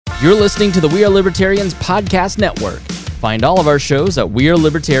You're listening to the We Are Libertarians Podcast Network. Find all of our shows at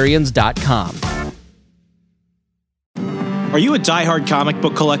wearelibertarians.com. Are you a diehard comic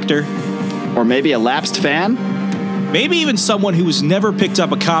book collector? Or maybe a lapsed fan? Maybe even someone who has never picked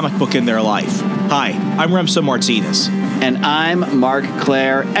up a comic book in their life. Hi, I'm Remso Martinez. And I'm Mark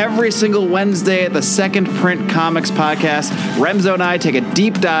Claire. Every single Wednesday at the Second Print Comics podcast, Remso and I take a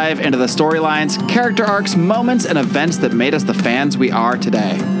deep dive into the storylines, character arcs, moments, and events that made us the fans we are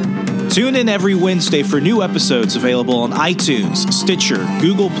today. Tune in every Wednesday for new episodes available on iTunes, Stitcher,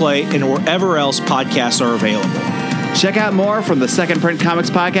 Google Play, and wherever else podcasts are available. Check out more from the Second Print Comics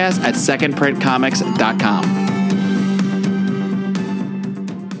podcast at secondprintcomics.com.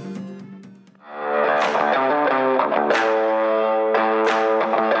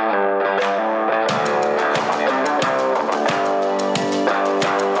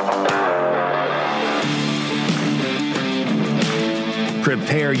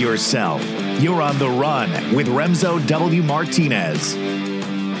 Prepare yourself. You're on the run with Remso W. Martinez.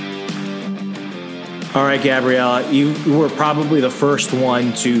 All right, Gabriella, you were probably the first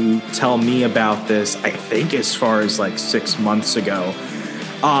one to tell me about this, I think as far as like 6 months ago.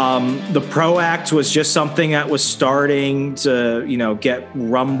 The PRO Act was just something that was starting to, get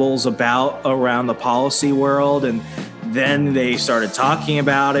rumbles about around the policy world. And then they started talking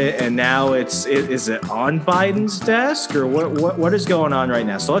about it. And now is it on Biden's desk or what is going on right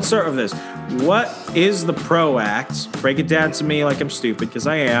now? So let's start with this. What is the PRO Act? Break it down to me like I'm stupid, because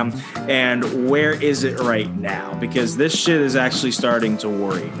I am. And where is it right now? Because this shit is actually starting to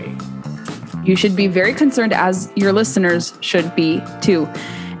worry me. You should be very concerned, as your listeners should be too.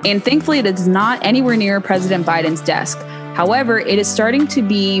 And thankfully, it is not anywhere near President Biden's desk. However, it is starting to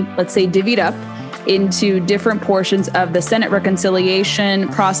be, let's say, divvied up into different portions of the Senate reconciliation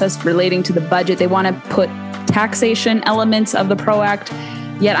process relating to the budget. They want to put taxation elements of the PRO Act,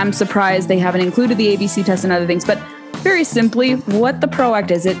 yet I'm surprised they haven't included the ABC test and other things. But very simply, what the PRO Act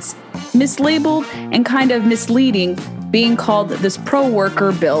is, it's mislabeled and kind of misleading, being called this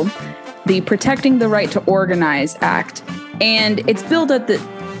pro-worker bill, the Protecting the Right to Organize Act. And it's billed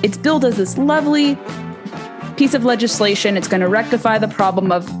as this lovely piece of legislation. It's going to rectify the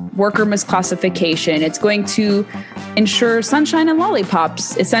problem of worker misclassification. It's going to ensure sunshine and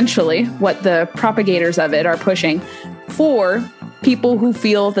lollipops, essentially, what the propagators of it are pushing for people who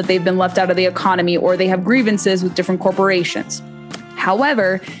feel that they've been left out of the economy or they have grievances with different corporations.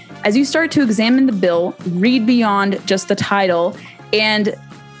 However, as you start to examine the bill, read beyond just the title, and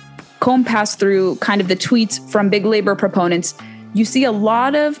comb past through kind of the tweets from big labor proponents, you see a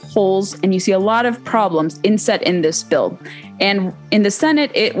lot of holes and you see a lot of problems inset in this bill. And in the Senate,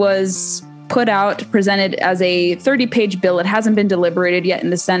 it was presented as a 30-page bill. It hasn't been deliberated yet in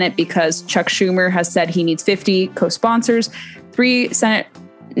the Senate because Chuck Schumer has said he needs 50 co-sponsors. 3 Senate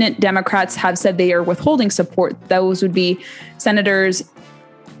Democrats have said they are withholding support. Those would be Senators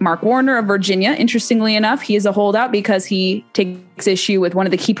Mark Warner of Virginia. Interestingly enough, he is a holdout because he takes issue with one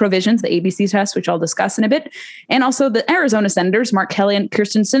of the key provisions, the ABC test, which I'll discuss in a bit. And also the Arizona Senators, Mark Kelly and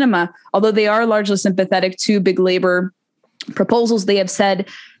Kyrsten Sinema. Although they are largely sympathetic to big labor proposals, they have said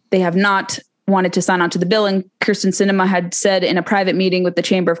they have not wanted to sign on to the bill. And Kyrsten Sinema had said in a private meeting with the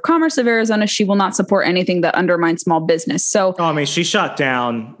Chamber of Commerce of Arizona, she will not support anything that undermines small business. So, she shot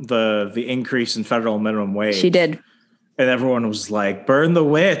down the increase in federal minimum wage. She did. And everyone was like, burn the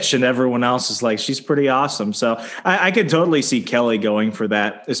witch. And everyone else is like, she's pretty awesome. So I could totally see Kelly going for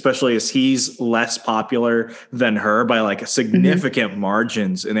that, especially as he's less popular than her by like a significant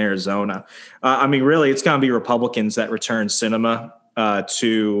margins in Arizona. Really, it's going to be Republicans that return Sinema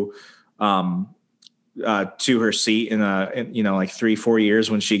to her seat in like 3-4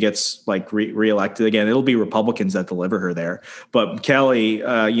 years when she gets like reelected again. It'll be Republicans that deliver her there. But Kelly,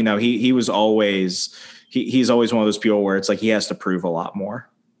 he was always... He's always one of those people where it's like he has to prove a lot more.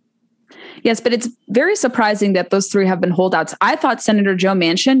 Yes, but it's very surprising that those 3 have been holdouts. I thought Senator Joe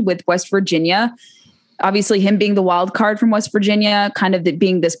Manchin with West Virginia, obviously him being the wild card from West Virginia, kind of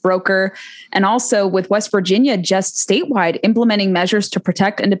being this broker, and also with West Virginia just statewide implementing measures to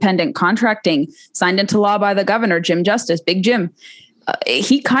protect independent contracting, signed into law by the governor, Jim Justice, Big Jim.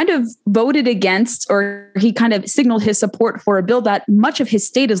 He kind of voted against, or he kind of signaled his support for a bill that much of his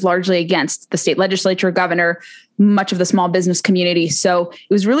state is largely against, the state legislature, governor, much of the small business community. So it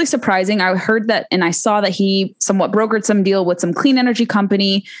was really surprising. I heard that and I saw that he somewhat brokered some deal with some clean energy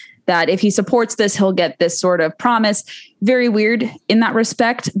company that if he supports this, he'll get this sort of promise. Very weird in that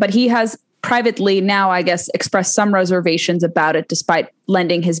respect, but he has privately now, I guess, expressed some reservations about it despite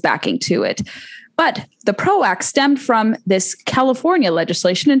lending his backing to it. But the PRO Act stemmed from this California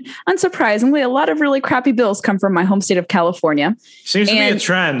legislation. And unsurprisingly, a lot of really crappy bills come from my home state of California. Seems to be a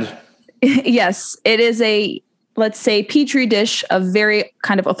trend. Yes, it is a, let's say, petri dish of very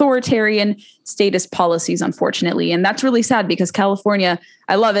kind of authoritarian statist policies, unfortunately. And that's really sad because California,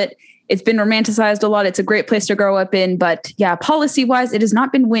 I love it. It's been romanticized a lot. It's a great place to grow up in. But yeah, policy-wise, it has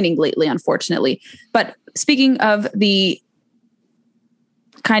not been winning lately, unfortunately. But speaking of the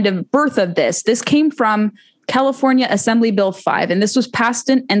kind of birth of this came from California Assembly Bill 5. And this was passed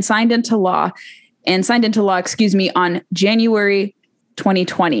and signed into law, on January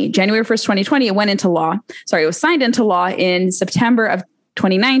 2020. January 1st, 2020, it went into law. Sorry, it was signed into law in September of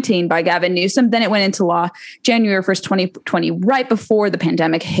 2019 by Gavin Newsom. Then it went into law January 1st, 2020, right before the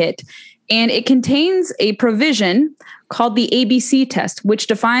pandemic hit. And it contains a provision called the ABC test, which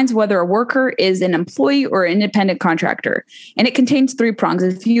defines whether a worker is an employee or an independent contractor. And it contains 3 prongs.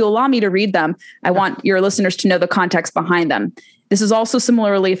 If you allow me to read them, I want your listeners to know the context behind them. This is also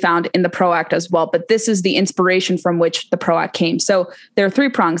similarly found in the PRO Act as well, but this is the inspiration from which the PRO Act came. So there are 3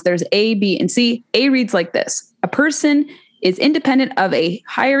 prongs. There's A, B, and C. A reads like this: a person is independent of a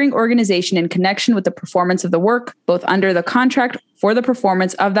hiring organization in connection with the performance of the work, both under the contract for the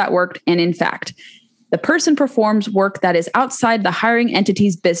performance of that work and in fact. The person performs work that is outside the hiring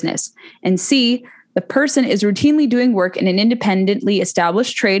entity's business. And C, the person is routinely doing work in an independently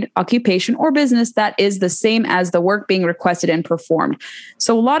established trade, occupation, or business that is the same as the work being requested and performed.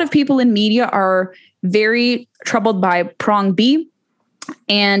 So a lot of people in media are very troubled by prong B.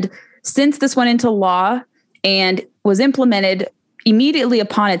 And since this went into law and was implemented immediately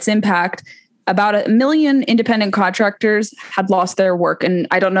upon its impact, about 1 million independent contractors had lost their work. And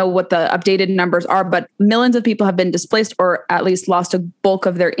I don't know what the updated numbers are, but millions of people have been displaced or at least lost a bulk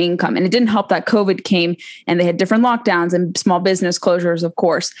of their income. And it didn't help that COVID came and they had different lockdowns and small business closures, of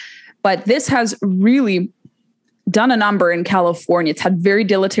course. But this has really done a number in California. It's had very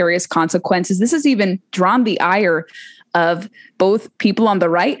deleterious consequences. This has even drawn the ire of both people on the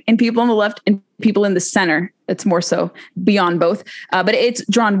right and people on the left and people in the center. It's more so beyond both. But it's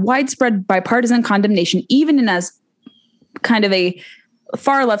drawn widespread bipartisan condemnation, even in as kind of a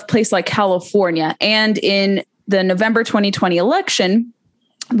far left place like California. And in the November 2020 election,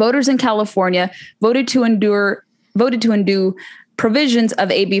 voters in California voted to undo provisions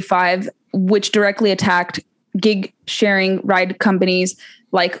of AB 5, which directly attacked gig sharing ride companies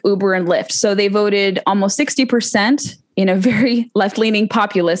like Uber and Lyft. So they voted almost 60% in a very left-leaning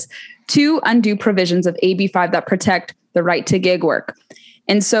populace to undo provisions of AB 5 that protect the right to gig work.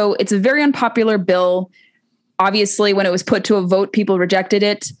 And so it's a very unpopular bill. Obviously, when it was put to a vote, people rejected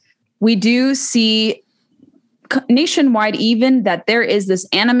it. We do see nationwide even that there is this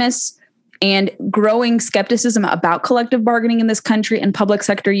animus and growing skepticism about collective bargaining in this country and public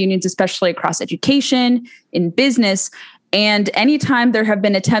sector unions, especially across education, in business. And anytime there have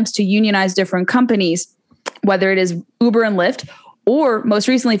been attempts to unionize different companies, whether it is Uber and Lyft, or most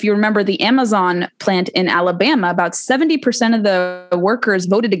recently, if you remember the Amazon plant in Alabama, about 70% of the workers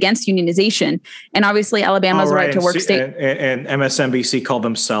voted against unionization. And obviously Alabama's right to work state. And MSNBC called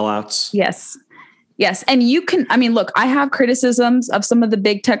them sellouts. Yes. Yes. And you can, look, I have criticisms of some of the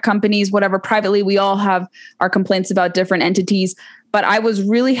big tech companies, whatever. Privately, we all have our complaints about different entities. But I was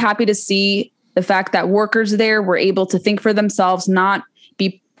really happy to see the fact that workers there were able to think for themselves, not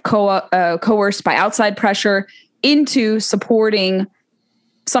be coerced by outside pressure into supporting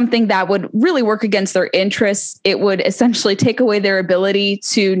something that would really work against their interests. It would essentially take away their ability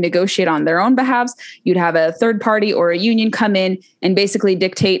to negotiate on their own behalves. You'd have a third party or a union come in and basically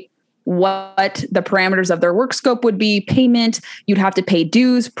dictate what the parameters of their work scope would be, payment. You'd have to pay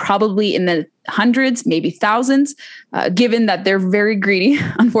dues, probably in the hundreds, maybe thousands, given that they're very greedy,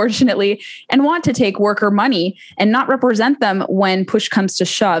 unfortunately, and want to take worker money and not represent them when push comes to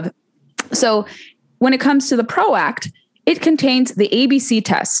shove. So when it comes to the PRO Act, it contains the ABC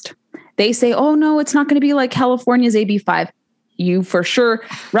test. They say, oh, no, it's not going to be like California's AB 5. You for sure,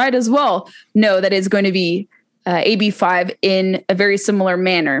 right as well, know that it's going to be AB 5 in a very similar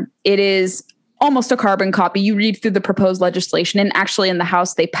manner. It is almost a carbon copy. You read through the proposed legislation, and actually in the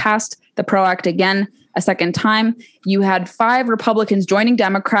House, they passed the PRO Act again a second time. You had 5 Republicans joining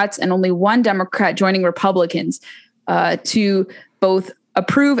Democrats and only 1 Democrat joining Republicans to both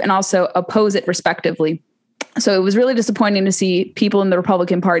approve and also oppose it respectively. So it was really disappointing to see people in the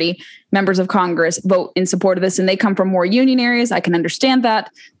Republican Party, members of Congress, vote in support of this. And they come from more union areas. I can understand that,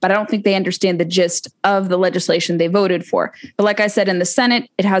 but I don't think they understand the gist of the legislation they voted for. But like I said, in the Senate,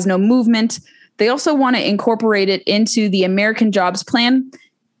 it has no movement. They also want to incorporate it into the American Jobs Plan.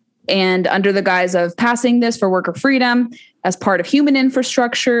 And under the guise of passing this for worker freedom as part of human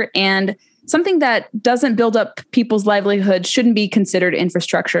infrastructure and something that doesn't build up people's livelihood shouldn't be considered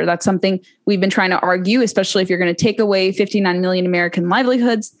infrastructure. That's something we've been trying to argue, especially if you're going to take away 59 million American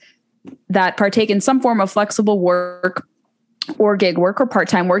livelihoods that partake in some form of flexible work or gig work or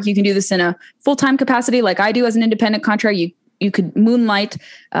part-time work. You can do this in a full-time capacity like I do as an independent contractor. You could moonlight,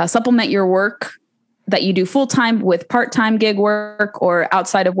 supplement your work that you do full-time with part-time gig work or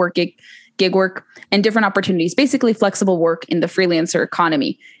outside of work gig work, and different opportunities, basically flexible work in the freelancer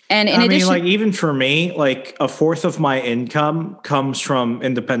economy. And in addition, like even for me, like a fourth of my income comes from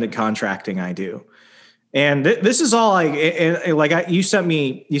independent contracting I do. And this is all you sent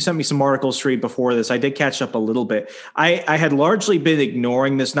me some articles to read before this. I did catch up a little bit. I had largely been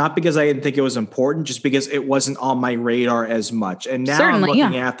ignoring this, not because I didn't think it was important, just because it wasn't on my radar as much. And now I'm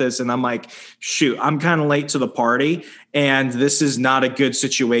looking at this and I'm like, shoot, I'm kind of late to the party. And this is not a good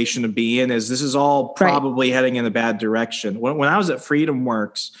situation to be in, as this is all probably heading in a bad direction. When I was at Freedom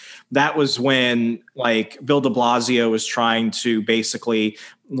Works, that was when like Bill de Blasio was trying to basically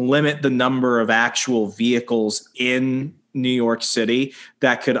limit the number of actual vehicles in New York City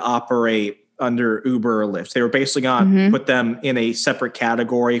that could operate under Uber or Lyft. They were basically going to put them in a separate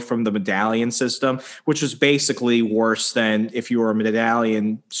category from the medallion system, which was basically worse than if you were a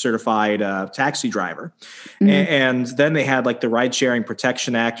medallion certified taxi driver. And then they had like the Ride Sharing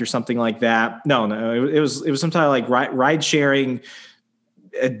Protection Act or something like that. No, it was some type of like ride sharing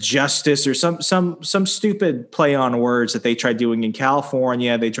justice or some stupid play on words that they tried doing in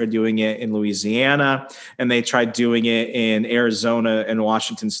California. They tried doing it in Louisiana, and they tried doing it in Arizona and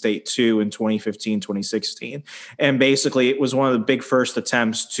Washington State too in 2015, 2016. And basically it was one of the big first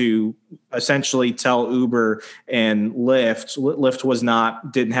attempts to essentially tell Uber and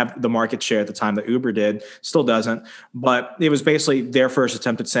Lyft didn't have the market share at the time that Uber did, still doesn't, but it was basically their first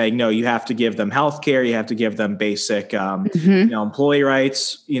attempt at saying, no, you have to give them healthcare. You have to give them basic, employee rights,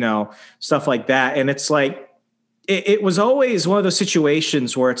 stuff like that. And it's like, it was always one of those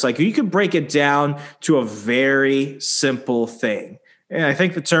situations where it's like, you could break it down to a very simple thing. And I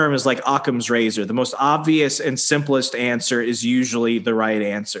think the term is like Occam's razor. The most obvious and simplest answer is usually the right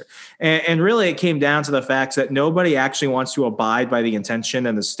answer. And really it came down to the fact that nobody actually wants to abide by the intention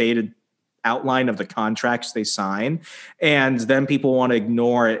and the stated outline of the contracts they sign. And then people want to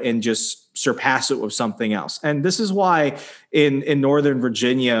ignore it and just surpass it with something else. And this is why in Northern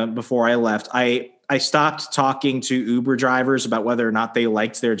Virginia, before I left, I stopped talking to Uber drivers about whether or not they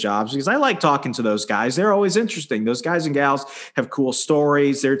liked their jobs, because I like talking to those guys. They're always interesting. Those guys and gals have cool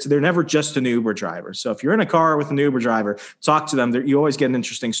stories. They're never just an Uber driver. So if you're in a car with an Uber driver, talk to them. You always get an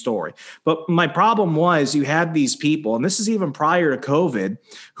interesting story. But my problem was you had these people, and this is even prior to COVID,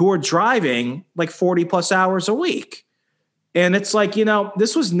 who were driving like 40 plus hours a week. And it's like,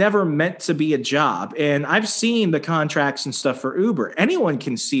 this was never meant to be a job. And I've seen the contracts and stuff for Uber. Anyone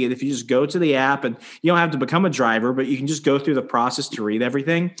can see it if you just go to the app, and you don't have to become a driver, but you can just go through the process to read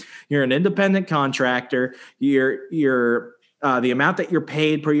everything. You're an independent contractor. You're the amount that you're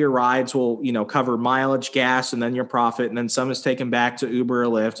paid per your rides will, cover mileage, gas, and then your profit. And then some is taken back to Uber or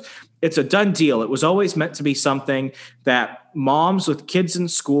Lyft. It's a done deal. It was always meant to be something that moms with kids in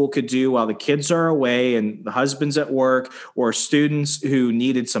school could do while the kids are away and the husband's at work, or students who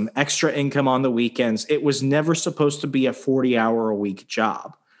needed some extra income on the weekends. It was never supposed to be a 40-hour-a-week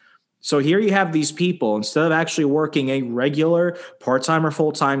job. So here you have these people, instead of actually working a regular part-time or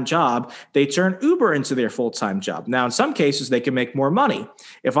full-time job, they turn Uber into their full-time job. Now, in some cases, they can make more money.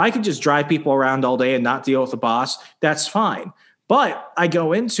 If I could just drive people around all day and not deal with the boss, that's fine. But I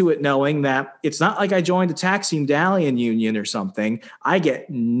go into it knowing that it's not like I joined a taxi medallion union or something. I get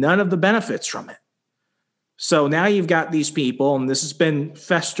none of the benefits from it. So now you've got these people, and this has been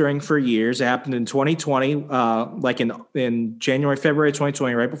festering for years. It happened in 2020, like in January, February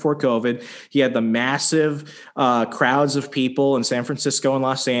 2020, right before COVID. You had the massive crowds of people in San Francisco and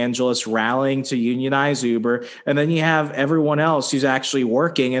Los Angeles rallying to unionize Uber. And then you have everyone else who's actually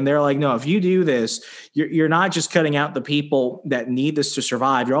working, and they're like, no, if you do this, you're not just cutting out the people that need this to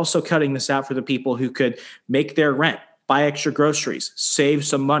survive. You're also cutting this out for the people who could make their rent, buy extra groceries, save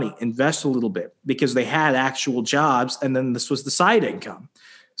some money, invest a little bit, because they had actual jobs, and then this was the side income.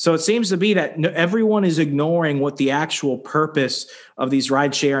 So it seems to be that everyone is ignoring what the actual purpose of these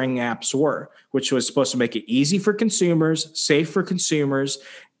ride-sharing apps were, which was supposed to make it easy for consumers, safe for consumers,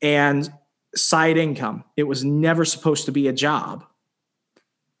 and side income. It was never supposed to be a job.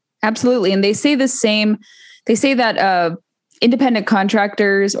 Absolutely. And they say that independent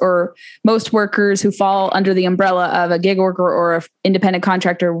contractors, or most workers who fall under the umbrella of a gig worker or an independent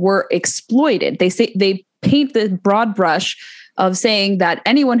contractor, were exploited. They paint the broad brush of saying that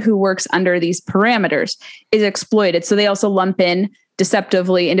anyone who works under these parameters is exploited. So they also lump in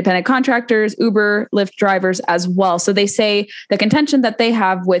deceptively independent contractors, Uber, Lyft drivers as well. So they say the contention that they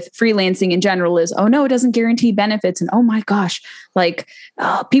have with freelancing in general is, oh no, it doesn't guarantee benefits. And oh my gosh, like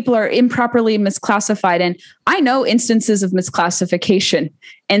people are improperly misclassified. And I know instances of misclassification,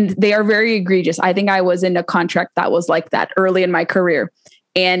 and they are very egregious. I think I was in a contract that was like that early in my career,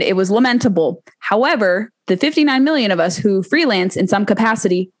 and it was lamentable. However, the 59 million of us who freelance in some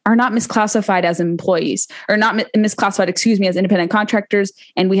capacity are not misclassified as employees, or not misclassified, as independent contractors,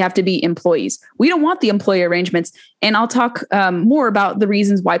 and we have to be employees. We don't want the employee arrangements. And I'll talk more about the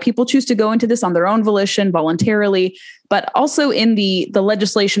reasons why people choose to go into this on their own volition, voluntarily, but also in the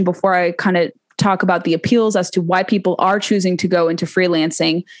legislation before I kind of talk about the appeals as to why people are choosing to go into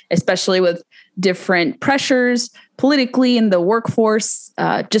freelancing, especially with different pressures politically in the workforce,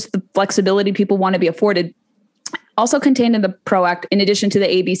 just the flexibility people want to be afforded. Also contained in the PRO Act, in addition to the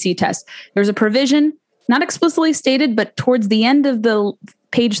ABC test, there's a provision, not explicitly stated, but towards the end of the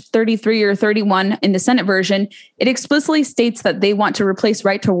page 33 or 31 in the Senate version, it explicitly states that they want to replace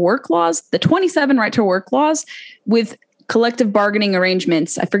right to work laws, the 27 right to work laws, with collective bargaining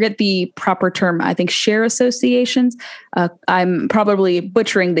arrangements. I forget the proper term. I think share associations. I'm probably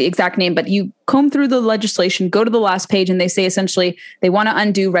butchering the exact name, but you comb through the legislation, go to the last page, and they say essentially they want to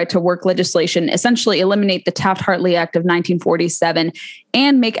undo right to work legislation, essentially eliminate the Taft-Hartley Act of 1947,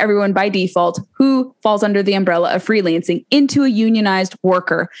 and make everyone by default who falls under the umbrella of freelancing into a unionized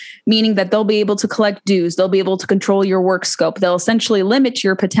worker, meaning that they'll be able to collect dues, they'll be able to control your work scope, they'll essentially limit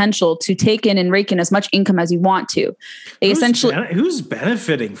your potential to take in and rake in as much income as you want to. Who's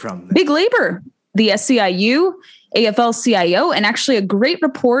benefiting from this? Big labor, the SCIU, AFL-CIO, and actually a great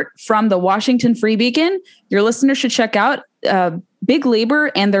report from the Washington Free Beacon. Your listeners should check out. Big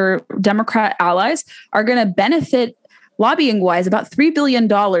labor and their Democrat allies are going to benefit lobbying-wise about $3 billion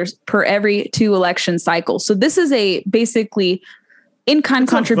per every 2 election cycles. So this is a basically in-kind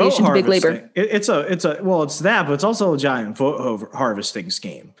contribution to big labor. It's that, but it's also a giant vote harvesting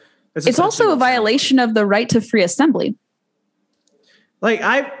scheme. It's also a violation of the right to free assembly.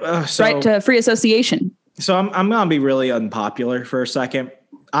 Right to free association. So I'm going to be really unpopular for a second.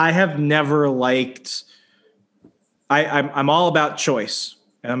 I have never liked. I'm all about choice,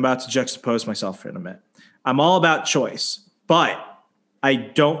 and I'm about to juxtapose myself in a minute. I'm all about choice, but I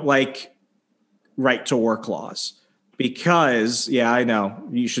don't like right to work laws because, yeah, I know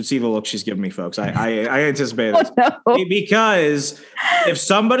you should see the look she's giving me, folks. I anticipate this because if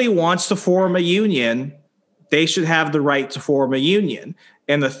somebody wants to form a union, they should have the right to form a union.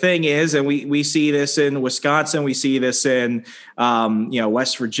 And the thing is, and we see this in Wisconsin, we see this in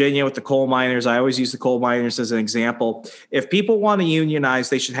West Virginia with the coal miners. I always use the coal miners as an example. If people want to unionize,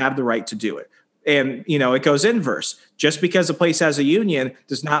 they should have the right to do it. And, it goes inverse. Just because a place has a union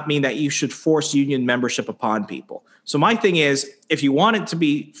does not mean that you should force union membership upon people. So my thing is, if you want it to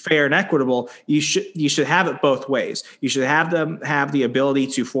be fair and equitable, you should have it both ways. You should have them have the ability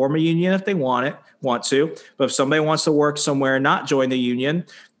to form a union if they want to. But if somebody wants to work somewhere and not join the union,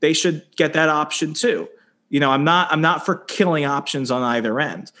 they should get that option too. I'm not for killing options on either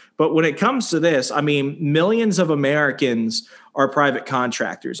end. But when it comes to this, millions of Americans are private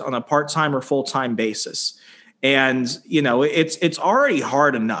contractors on a part-time or full-time basis. And, it's already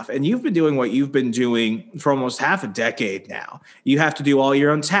hard enough. And you've been doing what you've been doing for almost half a decade now. You have to do all your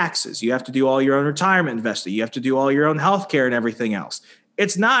own taxes. You have to do all your own retirement investing. You have to do all your own healthcare and everything else.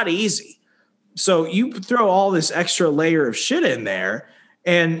 It's not easy. So you throw all this extra layer of shit in there,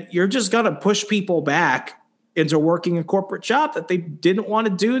 and you're just going to push people back into working a corporate job that they didn't want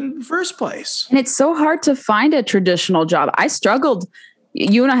to do in the first place. And it's so hard to find a traditional job. I struggled.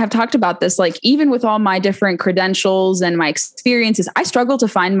 You and I have talked about this, like even with all my different credentials and my experiences, I struggled to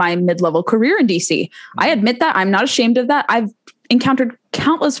find my mid-level career in DC. I admit that. I'm not ashamed of that. I've encountered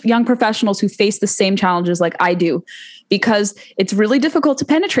countless young professionals who face the same challenges like I do, because it's really difficult to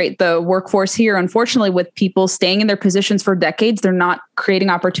penetrate the workforce here. Unfortunately, with people staying in their positions for decades, they're not creating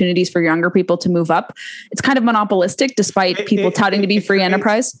opportunities for younger people to move up. It's kind of monopolistic, despite people touting to be free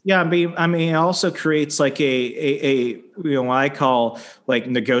enterprise. Yeah, it also creates like a what I call like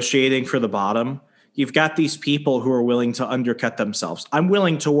negotiating for the bottom. You've got these people who are willing to undercut themselves. I'm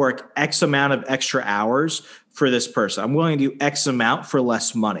willing to work X amount of extra hours for this person. I'm willing to do X amount for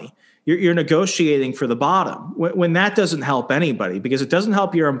less money. You're negotiating for the bottom when that doesn't help anybody, because it doesn't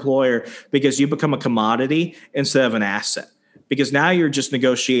help your employer, because you become a commodity instead of an asset, because now you're just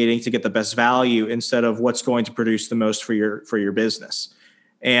negotiating to get the best value instead of what's going to produce the most for your business.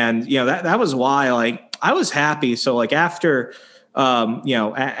 And, that was why I was happy. So after,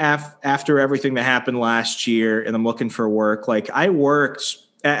 after everything that happened last year and I'm looking for work, I worked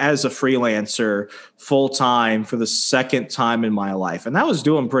as a freelancer full time for the second time in my life. And that was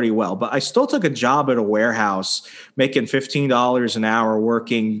doing pretty well, but I still took a job at a warehouse making $15 an hour,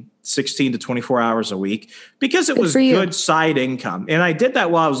 working 16 to 24 hours a week because it was good side income. And I did that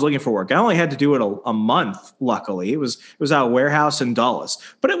while I was looking for work. I only had to do it a month. Luckily, it was at a warehouse in Dulles,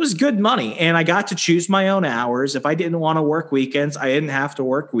 but it was good money. And I got to choose my own hours. If I didn't want to work weekends, I didn't have to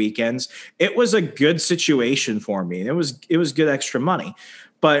work weekends. It was a good situation for me. And it was good extra money.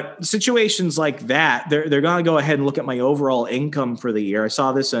 But situations like that, they're going to go ahead and look at my overall income for the year. I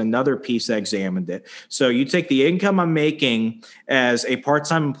saw this in another piece that examined it. So you take the income I'm making as a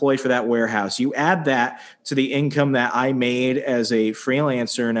part-time employee for that warehouse, you add that to the income that I made as a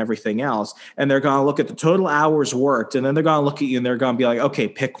freelancer and everything else, and they're going to look at the total hours worked, and then they're going to look at you and they're going to be like, okay,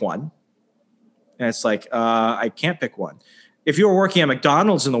 pick one. And it's like, I can't pick one. If you were working at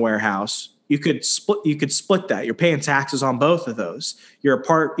McDonald's in the warehouse, you could split that. You're paying taxes on both of those. You're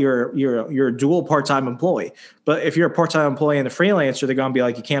a dual part-time employee. But if you're a part-time employee and a freelancer, they're going to be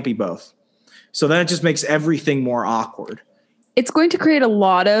like, you can't be both. So then it just makes everything more awkward. It's going to create a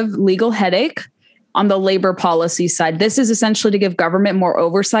lot of legal headache on the labor policy side. This is essentially to give government more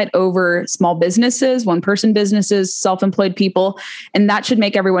oversight over small businesses, one-person businesses, self-employed people, and that should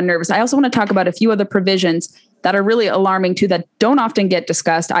make everyone nervous. I also want to talk about a few other provisions that are really alarming too, that don't often get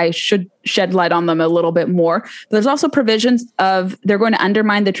discussed. I should shed light on them a little bit more. But there's also provisions of they're going to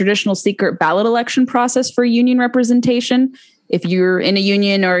undermine the traditional secret ballot election process for union representation. If you're in a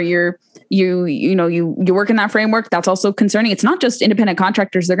union or you work in that framework, that's also concerning. It's not just independent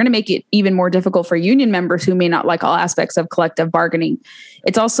contractors. They're going to make it even more difficult for union members who may not like all aspects of collective bargaining.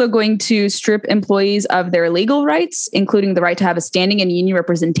 It's also going to strip employees of their legal rights, including the right to have a standing in union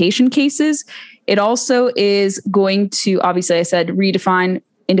representation cases. It also is going to, obviously, I said, redefine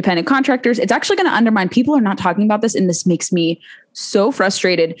independent contractors. It's actually going to undermine, people are not talking about this, and this makes me so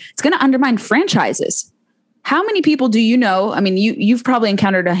frustrated. It's going to undermine franchises. How many people do you know? I mean, you've probably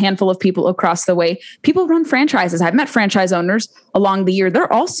encountered a handful of people across the way. People run franchises. I've met franchise owners along the year.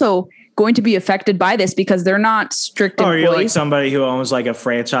 They're also going to be affected by this because they're not strict employees. Or you're like somebody who owns like a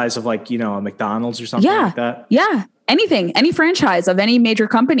franchise of like, a McDonald's or something like that. Yeah. Anything, any franchise of any major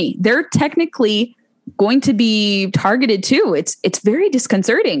company, they're technically going to be targeted too. It's very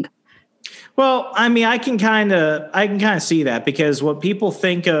disconcerting. Well, I mean, I can kind of see that, because what people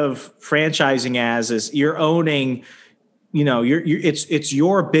think of franchising as is you're owning, it's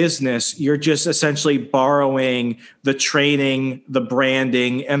your business. You're just essentially borrowing the training, the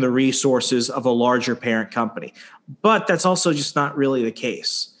branding, and the resources of a larger parent company. But that's also just not really the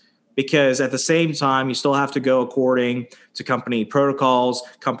case. Because at the same time, you still have to go according to company protocols,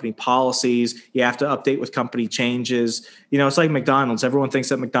 company policies. You have to update with company changes. It's like McDonald's. Everyone thinks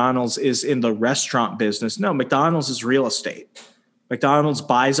that McDonald's is in the restaurant business. No, McDonald's is real estate. McDonald's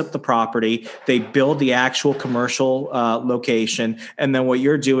buys up the property. They build the actual commercial location. And then what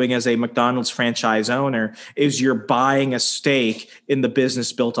you're doing as a McDonald's franchise owner is you're buying a stake in the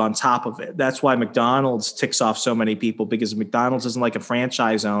business built on top of it. That's why McDonald's ticks off so many people, because McDonald's isn't like a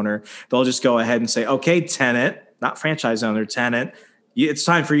franchise owner. They'll just go ahead and say, okay, tenant, not franchise owner, tenant, it's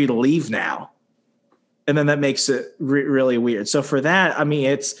time for you to leave now. And then that makes it really weird. So for that, I mean,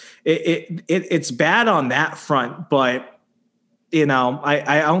 it's bad on that front, but I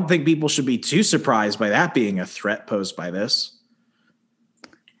don't think people should be too surprised by that being a threat posed by this.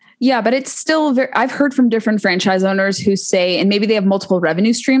 Yeah, but it's still I've heard from different franchise owners who say, and maybe they have multiple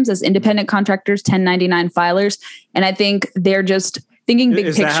revenue streams as independent contractors, 1099 filers. And I think they're just thinking big picture.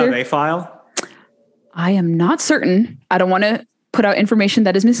 Is that how they file? I am not certain. I don't want to put out information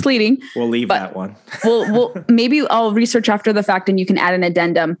that is misleading. We'll leave that one. We'll maybe I'll research after the fact and you can add an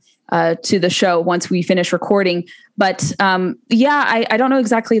addendum to the show once we finish recording. But I don't know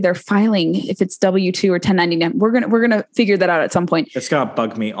exactly their filing, if it's W-2 or 1099. We're gonna figure that out at some point. It's gonna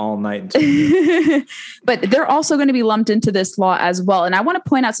bug me all night. But they're also going to be lumped into this law as well. And I want to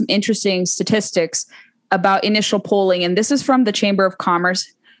point out some interesting statistics about initial polling. And this is from the Chamber of Commerce,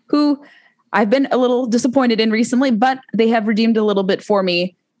 who I've been a little disappointed in recently, but they have redeemed a little bit for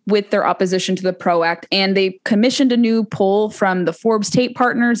me with their opposition to the PRO Act. And they commissioned a new poll from the Forbes Tate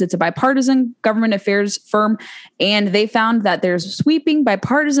Partners. It's a bipartisan government affairs firm. And they found that there's sweeping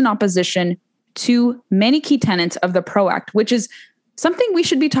bipartisan opposition to many key tenets of the PRO Act, which is something we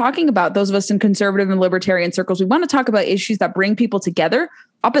should be talking about, those of us in conservative and libertarian circles. We want to talk about issues that bring people together.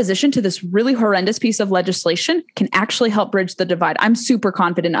 Opposition to this really horrendous piece of legislation can actually help bridge the divide. I'm super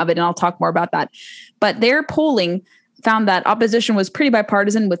confident of it, and I'll talk more about that. But their polling found that opposition was pretty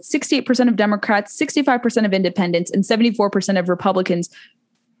bipartisan, with 68% of Democrats, 65% of independents, and 74% of Republicans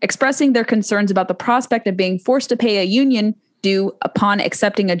expressing their concerns about the prospect of being forced to pay a union do upon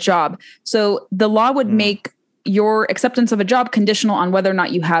accepting a job. So the law would make your acceptance of a job conditional on whether or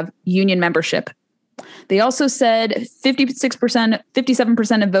not you have union membership. They also said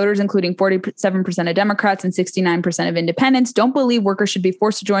 57% of voters, including 47% of Democrats and 69% of independents, don't believe workers should be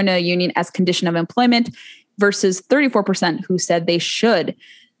forced to join a union as condition of employment versus 34% who said they should.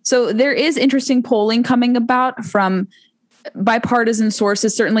 So there is interesting polling coming about from bipartisan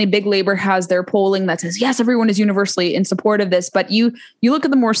sources. Certainly Big Labor has their polling that says, yes, everyone is universally in support of this. But you look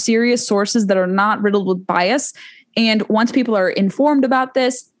at the more serious sources that are not riddled with bias. And once people are informed about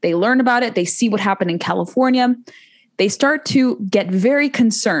this, they learn about it, they see what happened in California, they start to get very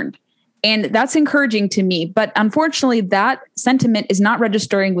concerned. And that's encouraging to me. But unfortunately, that sentiment is not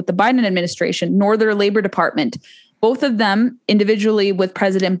registering with the Biden administration nor their Labor Department. Both of them individually with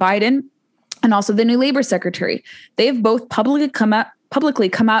President Biden and also the new Labor Secretary. They have both publicly come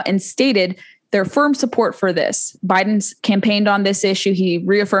out and stated their firm support for this. Biden's campaigned on this issue. He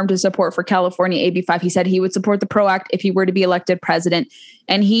reaffirmed his support for California AB5. He said he would support the PRO Act if he were to be elected president.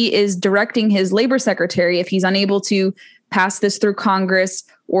 And he is directing his Labor Secretary, if he's unable to pass this through Congress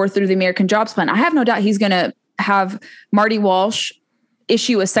or through the American Jobs Plan, I have no doubt he's going to have Marty Walsh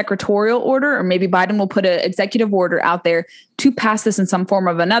issue a secretarial order, or maybe Biden will put an executive order out there to pass this in some form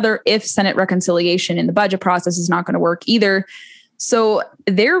or another if Senate reconciliation in the budget process is not going to work either. So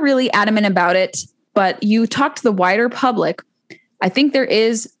they're really adamant about it. But you talk to the wider public, I think there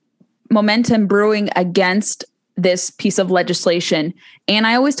is momentum brewing against this piece of legislation. And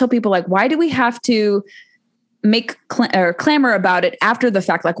I always tell people, like, why do we have to make clamor about it after the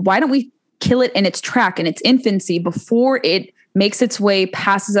fact? Like, why don't we kill it in its track, in its infancy, before it makes its way,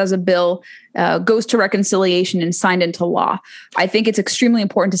 passes as a bill, goes to reconciliation and signed into law? I think it's extremely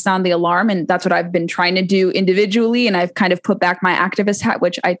important to sound the alarm. And that's what I've been trying to do individually. And I've kind of put back my activist hat,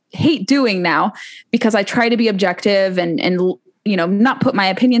 which I hate doing now because I try to be objective and you know, not put my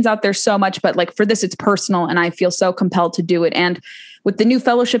opinions out there so much, but like for this, it's personal and I feel so compelled to do it. And with the new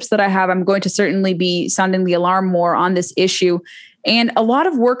fellowships that I have, I'm going to certainly be sounding the alarm more on this issue. And a lot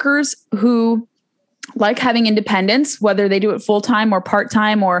of workers who like having independence, whether they do it full-time or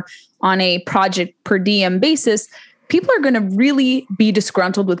part-time or on a project per diem basis, people are going to really be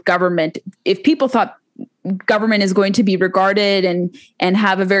disgruntled with government. If people thought government is going to be regarded and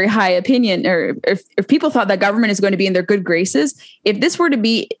have a very high opinion, or if people thought that government is going to be in their good graces, if this were to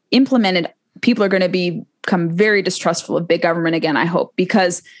be implemented, people are going to become very distrustful of big government again, I hope,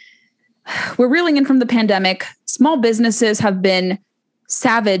 because we're reeling in from the pandemic. Small businesses have been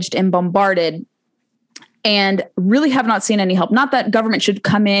savaged and bombarded and really have not seen any help. Not that government should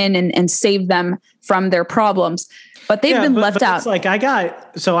come in and save them from their problems, but they've been left out. It's like I got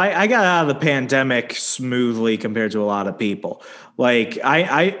out of the pandemic smoothly compared to a lot of people. Like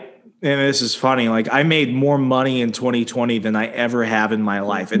and this is funny, like I made more money in 2020 than I ever have in my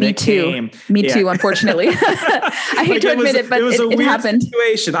life. And Me too, unfortunately. I hate to admit it, but it weird happened.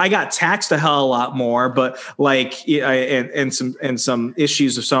 Situation. I got taxed a hell of a lot more, but like, and some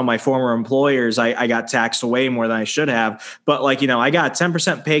issues of some of my former employers, I got taxed way more than I should have. But like, you know, I got a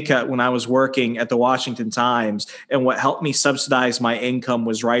 10% pay cut when I was working at the Washington Times. And what helped me subsidize my income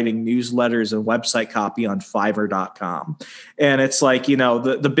was writing newsletters and website copy on Fiverr.com. And it's like, you know,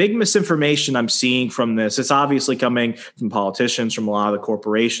 the big misinformation I'm seeing from this, it's obviously coming from politicians, from a lot of the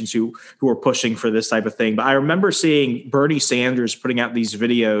corporations who are pushing for this type of thing. But I remember seeing Bernie Sanders putting out these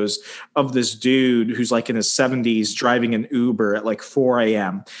videos of this dude who's like in his 70s driving an Uber at like 4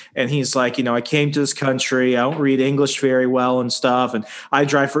 a.m. And he's like, you know, I came to this country, I don't read English very well and stuff, and I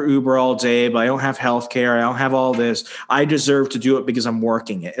drive for Uber all day, but I don't have health care, I don't have all this. I deserve to do it because I'm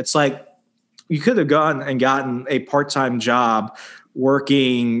working it. It's like, you could have gone and gotten a part-time job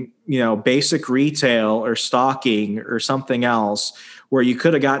working, you know, basic retail or stocking or something else where you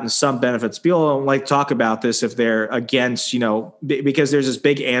could have gotten some benefits. People don't like to talk about this if they're against, you know, because there's this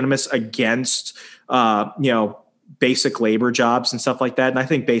big animus against, you know, basic labor jobs and stuff like that. And I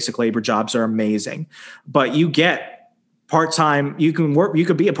think basic labor jobs are amazing, but you get part-time, you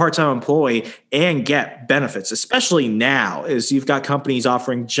could be a part-time employee and get benefits, especially now as you've got companies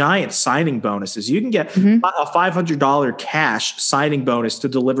offering giant signing bonuses. You can get a $500 cash signing bonus to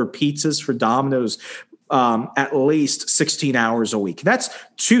deliver pizzas for Domino's at least 16 hours a week. That's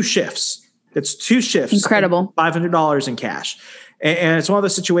 2 shifts. It's 2 shifts. Incredible. $500 in cash. And it's one of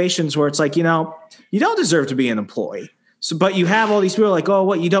those situations where it's like, you know, you don't deserve to be an employee. So, but you have all these people like, oh,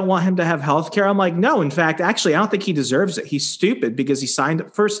 what, you don't want him to have health care? I'm like, no, in fact, actually, I don't think he deserves it. He's stupid because he signed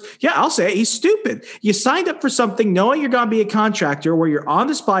up first. Yeah, I'll say it. He's stupid. You signed up for something knowing you're going to be a contractor where you're on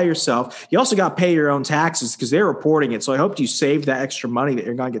this by yourself. You also got to pay your own taxes because they're reporting it. So I hope you save that extra money that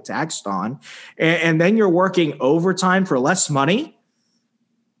you're going to get taxed on. And then you're working overtime for less money.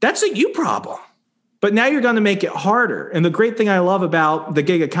 That's a you problem. But now you're going to make it harder. And the great thing I love about the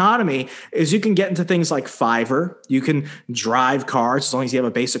gig economy is you can get into things like Fiverr. You can drive cars as long as you have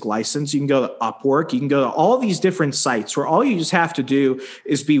a basic license. You can go to Upwork. You can go to all these different sites where all you just have to do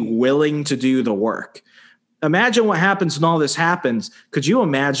is be willing to do the work. Imagine what happens when all this happens. Could you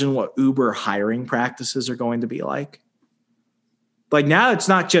imagine what Uber hiring practices are going to be like? Like now it's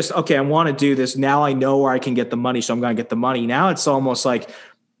not just, okay, I want to do this. Now I know where I can get the money, so I'm going to get the money. Now it's almost like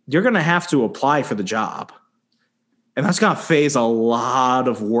you're going to have to apply for the job. And that's going to phase a lot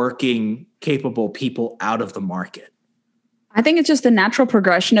of working, capable people out of the market. I think it's just the natural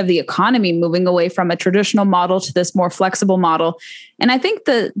progression of the economy moving away from a traditional model to this more flexible model. And I think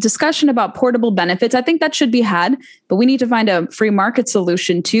the discussion about portable benefits, I think that should be had, but we need to find a free market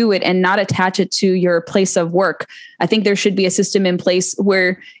solution to it and not attach it to your place of work. I think there should be a system in place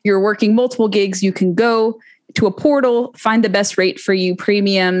where you're working multiple gigs, you can go to a portal, find the best rate for you,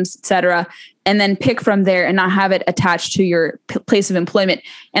 premiums, et cetera, and then pick from there and not have it attached to your place of employment.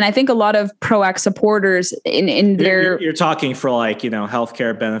 And I think a lot of PROACT supporters in their... You're talking for like,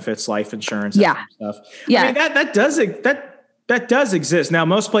 healthcare benefits, life insurance, yeah, stuff. Yeah. I mean, that does exist. Now,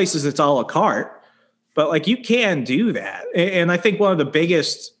 most places it's a la carte, but like you can do that. And I think one of the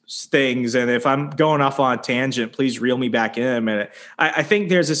biggest things, and if I'm going off on a tangent, please reel me back in a minute. I think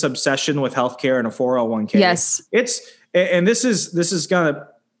there's this obsession with healthcare and a 401k. Yes. This is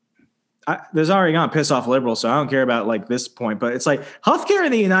already gonna piss off liberals, so I don't care about like this point, but it's like healthcare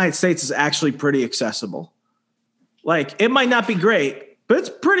in the United States is actually pretty accessible. Like it might not be great, but it's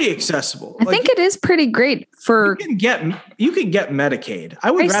pretty accessible. I think it is pretty great for you can get Medicaid.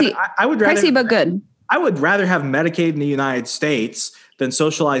 I would pricey, rather pricey but good. I would rather have Medicaid in the United States than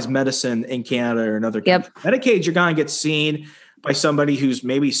socialized medicine in Canada or another country. Yep. Medicaid, you're going to get seen by somebody who's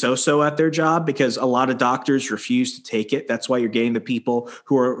maybe so-so at their job because a lot of doctors refuse to take it. That's why you're getting the people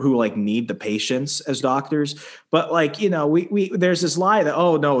who like need the patients as doctors. But like, we there's this lie that,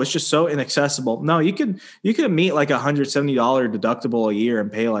 oh no, it's just so inaccessible. No, you can meet like $170 deductible a year and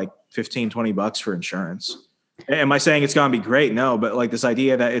pay like $15-20 for insurance. Am I saying it's going to be great? No, but like this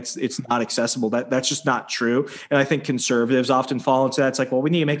idea that it's not accessible, that's just not true. And I think conservatives often fall into that. It's like, well, we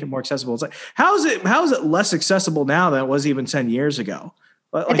need to make it more accessible. It's like, how is it less accessible now than it was even 10 years ago?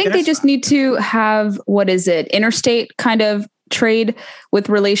 Like, I think they just need to have, interstate kind of trade with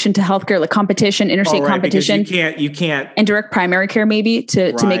relation to healthcare, like competition, interstate competition. You can't. And direct primary care maybe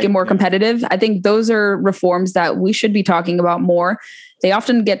to make it more competitive. I think those are reforms that we should be talking about more. They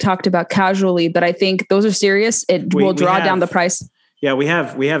often get talked about casually, but I think those are serious. It will draw down the price. Yeah, we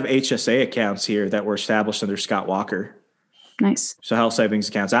have HSA accounts here that were established under Scott Walker. Nice. So health savings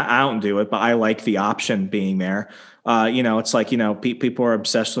accounts. I don't do it, but I like the option being there. It's like, people are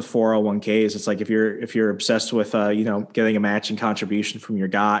obsessed with 401ks. It's like if you're obsessed with, getting a matching contribution from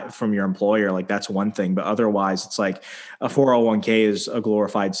your employer, like that's one thing. But otherwise, it's like a 401k is a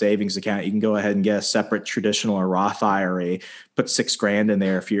glorified savings account. You can go ahead and get a separate traditional or Roth IRA, put $6,000 in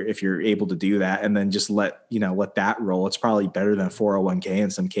there if you're able to do that, and then just let that roll. It's probably better than a 401k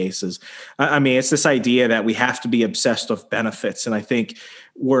in some cases. I mean, it's this idea that we have to be obsessed with benefits, and I think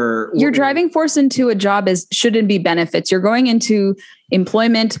your driving force into a job shouldn't be benefits. You're going into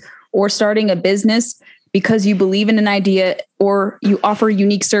employment or starting a business because you believe in an idea or you offer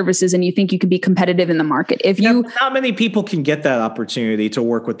unique services and you think you can be competitive in the market. Not many people can get that opportunity to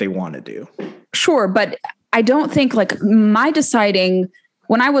work what they want to do. Sure, but I don't think like my deciding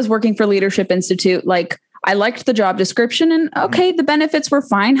when I was working for Leadership Institute, like I liked the job description and okay, the benefits were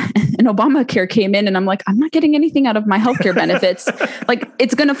fine. And Obamacare came in and I'm like, I'm not getting anything out of my healthcare benefits. Like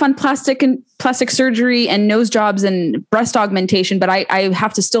it's going to fund plastic surgery and nose jobs and breast augmentation, but I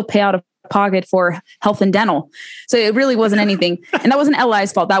have to still pay out of pocket for health and dental. So it really wasn't anything. And that wasn't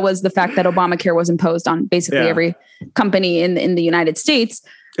LI's fault. That was the fact that Obamacare was imposed on basically every company in the United States.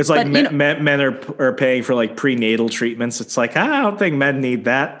 It's like men are paying for like prenatal treatments. It's like, I don't think men need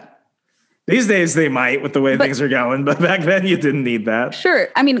that. These days they might with the way things are going, but back then you didn't need that. Sure.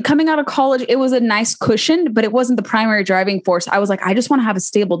 I mean, coming out of college, it was a nice cushion, but it wasn't the primary driving force. I was like, I just want to have a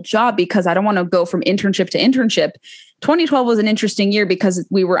stable job because I don't want to go from internship to internship. 2012 was an interesting year because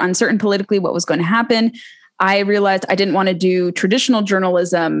we were uncertain politically what was going to happen. I realized I didn't want to do traditional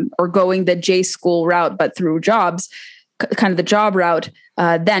journalism or going the J school route, but through jobs. kind of the job route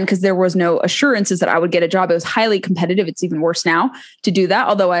then, because there was no assurances that I would get a job. It was highly competitive. It's even worse now to do that.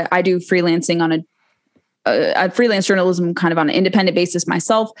 Although I do freelancing on I freelance journalism kind of on an independent basis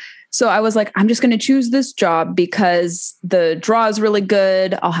myself. So I was like, I'm just going to choose this job because the draw is really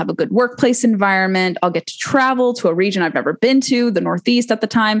good. I'll have a good workplace environment. I'll get to travel to a region I've never been to, the Northeast at the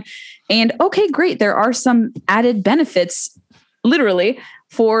time. And okay, great. There are some added benefits, literally,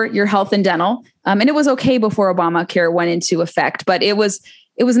 for your health and dental. And it was okay before Obamacare went into effect, but it was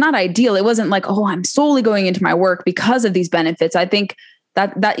not ideal. It wasn't like, oh, I'm solely going into my work because of these benefits. I think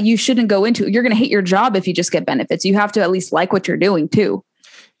that you shouldn't go into. You're going to hate your job if you just get benefits. You have to at least like what you're doing too.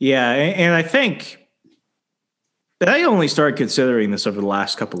 Yeah. And I think I only started considering this over the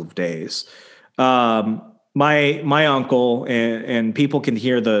last couple of days. My uncle, and people can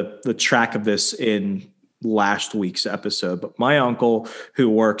hear the track of this in last week's episode, but my uncle, who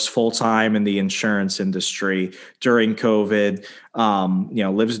works full-time in the insurance industry during COVID,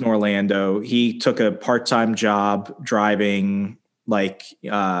 lives in Orlando. He took a part-time job driving like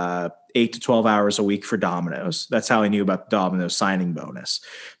 8 to 12 hours a week for Domino's. That's how I knew about the Domino's signing bonus.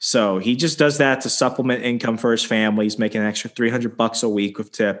 So he just does that to supplement income for his family. He's making an extra $300 a week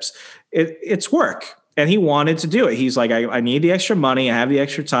with tips. It's work. And he wanted to do it. He's like, I need the extra money. I have the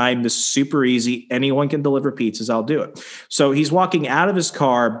extra time. This is super easy. Anyone can deliver pizzas. I'll do it. So he's walking out of his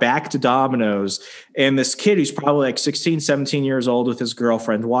car back to Domino's. And this kid who's probably like 16, 17 years old with his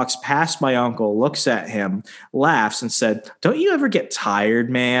girlfriend walks past my uncle, looks at him, laughs and said, "Don't you ever get tired,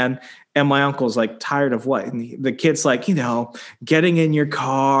 man?" And my uncle's like, "Tired of what?" And the kid's like, getting in your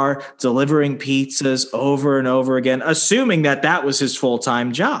car, delivering pizzas over and over again, assuming that was his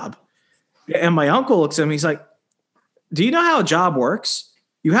full-time job. And my uncle looks at me, he's like, "Do you know how a job works?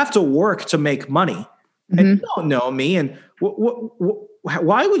 You have to work to make money." Mm-hmm. And you don't know me. And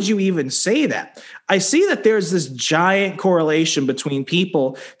why would you even say that? I see that there's this giant correlation between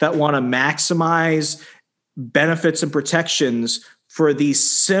people that want to maximize benefits and protections for the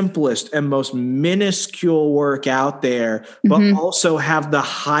simplest and most minuscule work out there, but also have the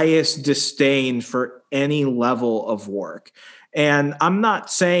highest disdain for any level of work. And I'm not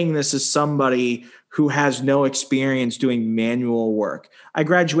saying this as somebody who has no experience doing manual work. I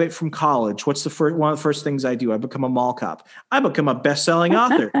graduate from college. What's one of the first things I do? I become a mall cop. I become a best-selling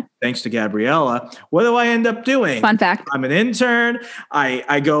author, thanks to Gabriella. What do I end up doing? Fun fact. I'm an intern.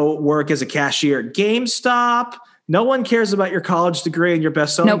 I go work as a cashier at GameStop. No one cares about your college degree and your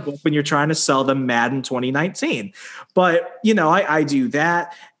best-selling book when you're trying to sell them Madden 2019. But, I do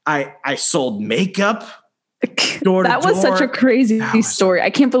that. I sold makeup. That was such a crazy story. I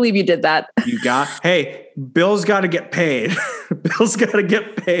can't believe you did that. Hey, Bill's got to get paid. Bill's got to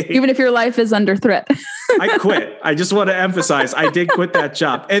get paid. Even if your life is under threat. I quit. I just want to emphasize I did quit that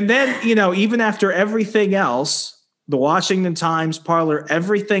job. And then, even after everything else, the Washington Times, Parler,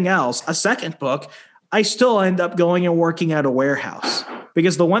 everything else, a second book, I still end up going and working at a warehouse.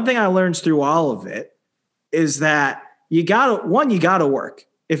 Because the one thing I learned through all of it is that you got to work.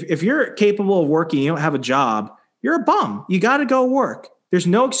 If you're capable of working, you don't have a job, you're a bum. You got to go work. There's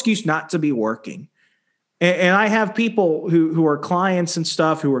no excuse not to be working. And I have people who are clients and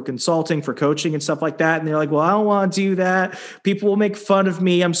stuff who are consulting for coaching and stuff like that. And they're like, "Well, I don't want to do that. People will make fun of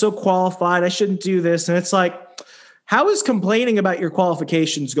me. I'm so qualified. I shouldn't do this." And it's like, how is complaining about your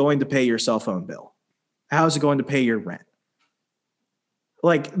qualifications going to pay your cell phone bill? How is it going to pay your rent?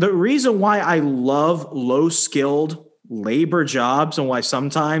 Like, the reason why I love low-skilled labor jobs and why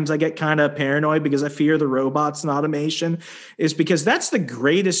sometimes I get kind of paranoid because I fear the robots and automation is because that's the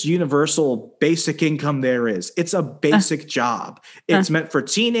greatest universal basic income there is. It's a basic job. It's meant for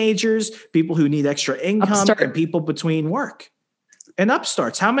teenagers, people who need extra income, and people between work. And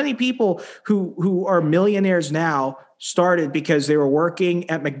upstarts. How many people who are millionaires now started because they were working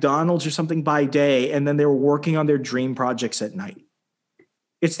at McDonald's or something by day, and then they were working on their dream projects at night?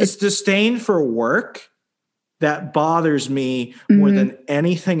 It's this disdain for work that bothers me more than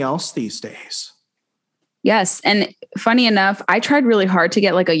anything else these days. Yes. And funny enough, I tried really hard to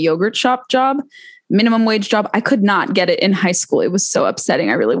get like a yogurt shop job, minimum wage job. I could not get it in high school. It was so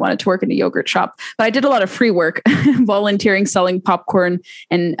upsetting. I really wanted to work in a yogurt shop, but I did a lot of free work, volunteering, selling popcorn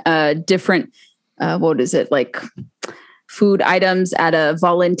and different, food items at a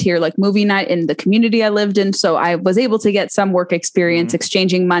volunteer movie night in the community I lived in. So I was able to get some work experience,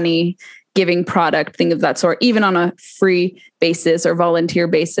 exchanging money, giving product, thing of that sort, even on a free basis or volunteer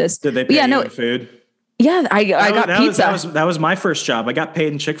basis. Did they pay you in food? Yeah, I got pizza. That was my first job. I got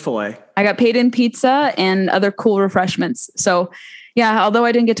paid in Chick-fil-A. I got paid in pizza and other cool refreshments. So yeah, although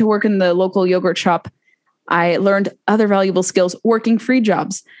I didn't get to work in the local yogurt shop, I learned other valuable skills working free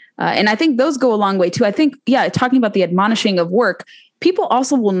jobs. And I think those go a long way too. I think, talking about the admonishing of work, people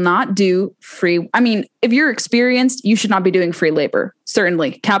also will not do free. I mean, if you're experienced, you should not be doing free labor.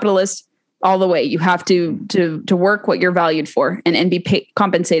 Certainly, capitalist all the way. You have to work what you're valued for and be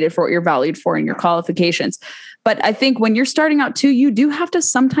compensated for what you're valued for and your qualifications. But I think when you're starting out too, you do have to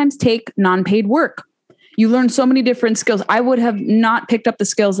sometimes take non-paid work. You learn so many different skills. I would have not picked up the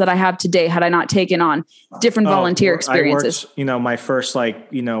skills that I have today had I not taken on different volunteer experiences. I worked, my first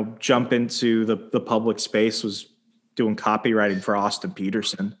jump into the public space was doing copywriting for Austin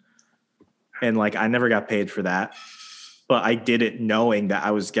Peterson. And I never got paid for that, but I did it knowing that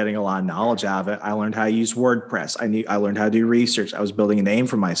I was getting a lot of knowledge out of it. I learned how to use WordPress. I learned how to do research. I was building a name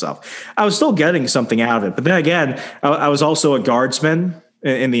for myself. I was still getting something out of it. But then again, I was also a guardsman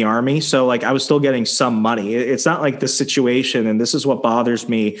in the Army. So I was still getting some money. It's not like the situation. And this is what bothers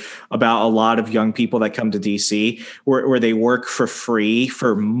me about a lot of young people that come to DC where they work for free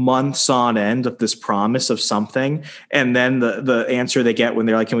for months on end of this promise of something. And then the answer they get when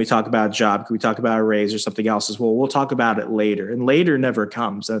they're like, can we talk about a job? Can we talk about a raise or something else? Is, well, we'll talk about it later. And later never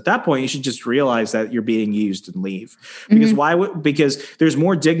comes. And at that point, you should just realize that you're being used and leave. Because because there's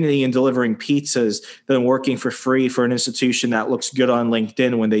more dignity in delivering pizzas than working for free for an institution that looks good on LinkedIn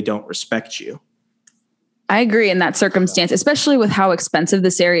when they don't respect you. I agree in that circumstance, especially with how expensive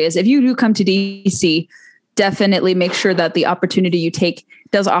this area is. If you do come to DC, definitely make sure that the opportunity you take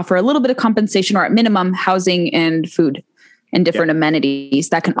does offer a little bit of compensation or at minimum housing and food and different amenities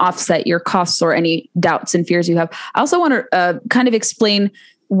that can offset your costs or any doubts and fears you have. I also want to kind of explain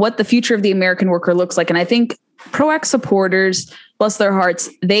what the future of the American worker looks like. And I think PROACT supporters, bless their hearts,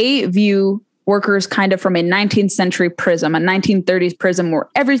 they view workers kind of from a 19th century prism, a 1930s prism where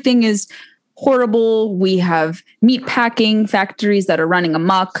everything is horrible. We have meat packing factories that are running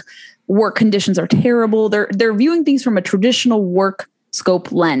amok. Work conditions are terrible. They're viewing things from a traditional work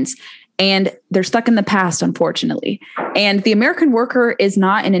scope lens, and they're stuck in the past, unfortunately. And the American worker is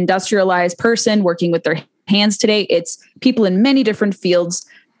not an industrialized person working with their hands today. It's people in many different fields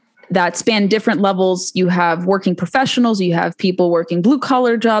that span different levels. You have working professionals, you have people working blue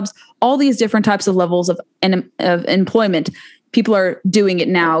collar jobs, all these different types of levels of employment. People are doing it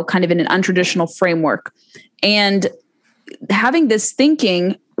now kind of in an untraditional framework. And having this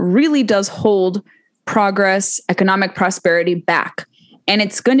thinking really does hold progress, economic prosperity back. And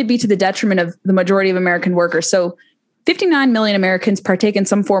it's going to be to the detriment of the majority of American workers. So 59 million Americans partake in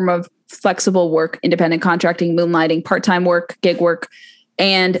some form of flexible work, independent contracting, moonlighting, part-time work, gig work.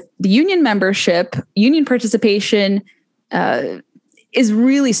 And the union membership, union participation is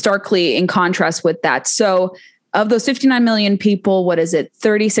really starkly in contrast with that. So of those 59 million people,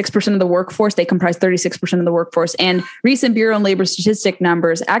 36% of the workforce, they comprise 36% of the workforce. And recent Bureau of Labor Statistic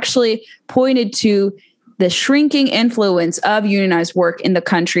numbers actually pointed to the shrinking influence of unionized work in the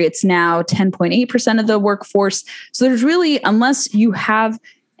country. It's now 10.8% of the workforce. So there's really, unless you have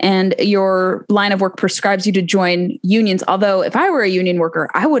and your line of work prescribes you to join unions. Although if I were a union worker,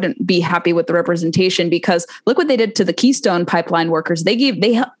 I wouldn't be happy with the representation, because look what they did to the Keystone Pipeline workers.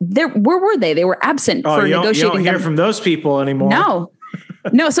 Where were they? They were absent for negotiating. You don't hear from those people anymore.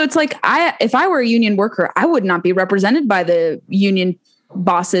 No. So it's like, if I were a union worker, I would not be represented by the union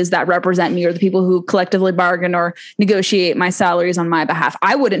bosses that represent me or the people who collectively bargain or negotiate my salaries on my behalf.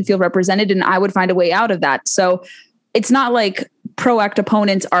 I wouldn't feel represented, and I would find a way out of that. So it's not like PROACT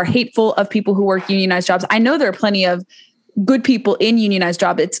opponents are hateful of people who work unionized jobs. I know there are plenty of good people in unionized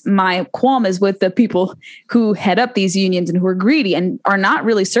jobs. It's my qualm is with the people who head up these unions and who are greedy and are not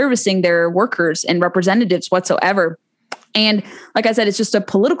really servicing their workers and representatives whatsoever. And like I said, it's just a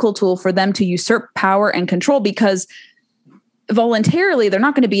political tool for them to usurp power and control, because voluntarily they're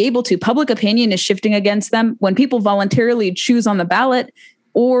not going to be able to. Public opinion is shifting against them. When people voluntarily choose on the ballot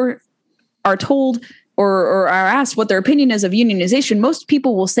or are told or are asked what their opinion is of unionization, most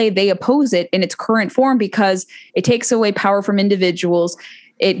people will say they oppose it in its current form because it takes away power from individuals.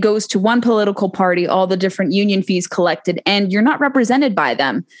 It goes to one political party, all the different union fees collected, and you're not represented by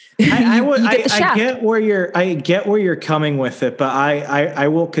them. I get where you're coming with it, but I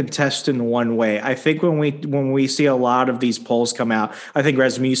will contest in one way. I think when we see a lot of these polls come out, I think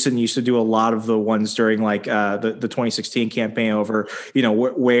Rasmussen used to do a lot of the ones during the 2016 campaign over,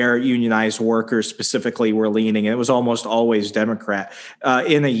 where unionized workers specifically were leaning. And it was almost always Democrat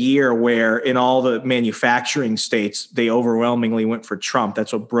in a year where in all the manufacturing states, they overwhelmingly went for Trump.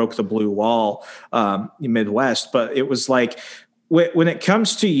 That's what broke the blue wall in Midwest. But it was like, when it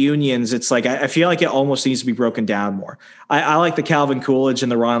comes to unions, it's like, I feel like it almost needs to be broken down more. I like the Calvin Coolidge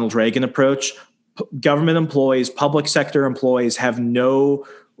and the Ronald Reagan approach. Government employees, public sector employees have no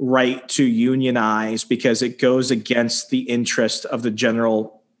right to unionize because it goes against the interest of the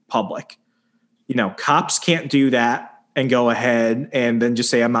general public. Cops can't do that and go ahead and then just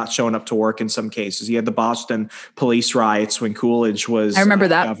say, I'm not showing up to work in some cases. You had the Boston police riots when Coolidge was I remember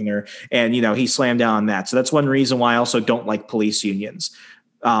that. governor, and, he slammed down on that. So that's one reason why I also don't like police unions.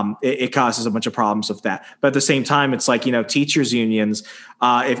 It causes a bunch of problems with that. But at the same time, it's like, teachers unions,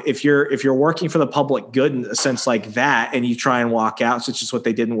 if you're working for the public good in a sense like that, and you try and walk out, such as what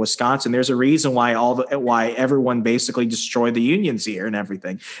they did in Wisconsin, there's a reason why why everyone basically destroyed the unions here and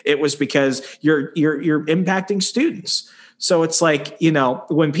everything. It was because you're impacting students. So it's like,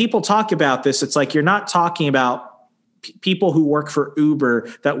 when people talk about this, it's like, you're not talking about people who work for Uber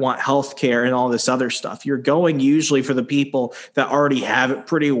that want healthcare and all this other stuff. You're going usually for the people that already have it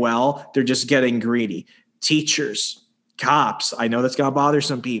pretty well. They're just getting greedy. Teachers, cops, I know that's going to bother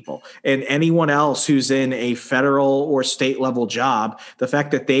some people, and anyone else who's in a federal or state level job, the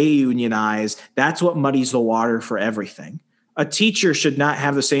fact that they unionize, that's what muddies the water for everything. A teacher should not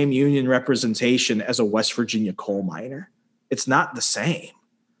have the same union representation as a West Virginia coal miner. It's not the same.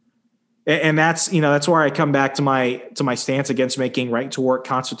 And that's where I come back to my stance against making right to work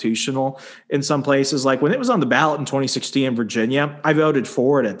constitutional in some places. Like when it was on the ballot in 2016 in Virginia, I voted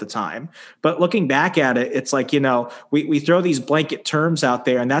for it at the time. But looking back at it, it's like, we throw these blanket terms out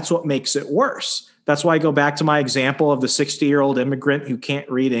there, and that's what makes it worse. That's why I go back to my example of the 60-year-old immigrant who can't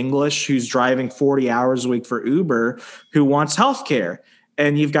read English, who's driving 40 hours a week for Uber, who wants health care.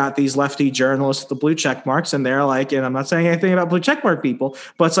 And you've got these lefty journalists, the blue check marks, and they're like, and I'm not saying anything about blue check mark people,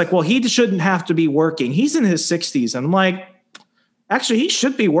 but it's like, well, he shouldn't have to be working. He's in his 60s. And I'm like, actually, he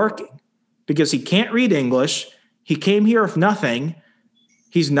should be working because he can't read English. He came here with nothing.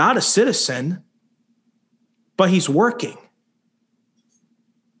 He's not a citizen, but he's working.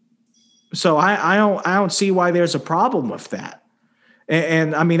 So I don't see why there's a problem with that.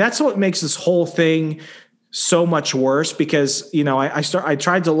 And I mean, that's what makes this whole thing so much worse, because, I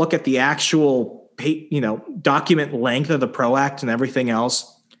tried to look at the actual, document length of the PRO Act and everything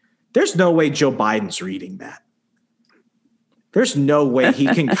else. There's no way Joe Biden's reading that. There's no way he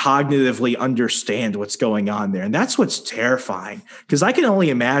can cognitively understand what's going on there. And that's what's terrifying, because I can only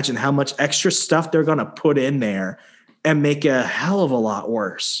imagine how much extra stuff they're going to put in there and make a hell of a lot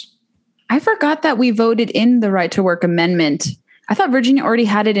worse. I forgot that we voted in the right to work amendment. I thought Virginia already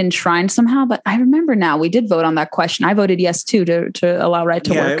had it enshrined somehow, but I remember now we did vote on that question. I voted yes too to allow right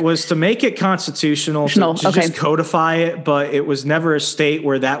to work. Yeah, it was to make it constitutional, to just codify it, but it was never a state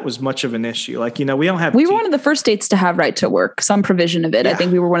where that was much of an issue. Like, we don't have. We were one of the first states to have right to work, some provision of it. Yeah. I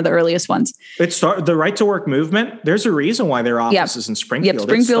think we were one of the earliest ones. The right to work movement. There's a reason why their office is in Springfield. Yep,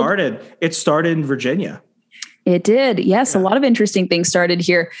 Springfield. It started in Virginia. It did. Yes, yeah. A lot of interesting things started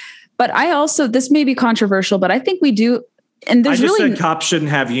here. But this may be controversial, but I think we do. And I just said cops shouldn't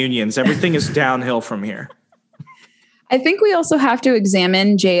have unions. Everything is downhill from here. I think we also have to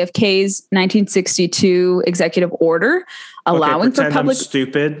examine JFK's 1962 executive order allowing for public. I'm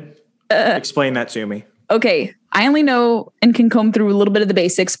stupid. Explain that to me. Okay. I only know and can comb through a little bit of the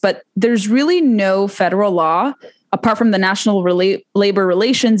basics, but there's really no federal law apart from the National Labor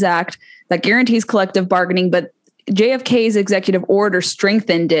Relations Act that guarantees collective bargaining. But JFK's executive order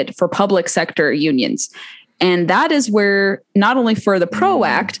strengthened it for public sector unions. And that is where, not only for the PRO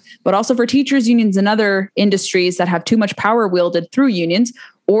Act, but also for teachers unions and other industries that have too much power wielded through unions,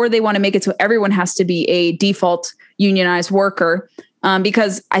 or they want to make it so everyone has to be a default unionized worker.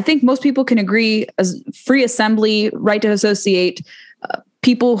 Because I think most people can agree, as free assembly, right to associate,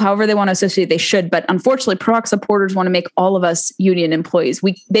 people, however they want to associate, they should. But unfortunately, PRO Act supporters want to make all of us union employees.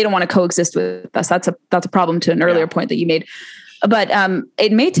 They don't want to coexist with us. That's a problem to an earlier point that you made. But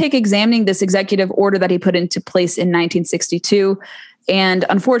it may take examining this executive order that he put into place in 1962. And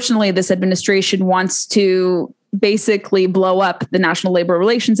unfortunately, this administration wants to basically blow up the National Labor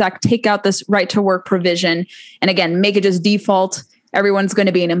Relations Act, take out this right to work provision, and again, make it just default. Everyone's going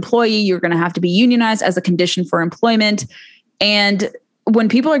to be an employee. You're going to have to be unionized as a condition for employment. And when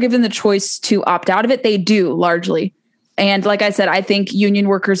people are given the choice to opt out of it, they do largely. And like I said, I think union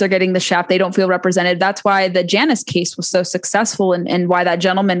workers are getting the shaft. They don't feel represented. That's why the Janus case was so successful and why that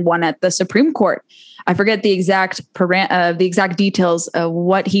gentleman won at the Supreme Court. I forget the exact details of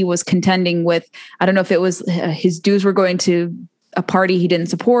what he was contending with. I don't know if it was his dues were going to a party he didn't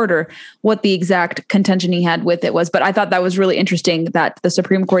support or what the exact contention he had with it was. But I thought that was really interesting that the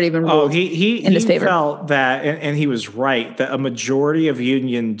Supreme Court even ruled in his favor. He felt that, and he was right, that a majority of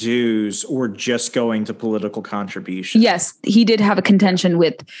union dues were just going to political contributions. Yes, he did have a contention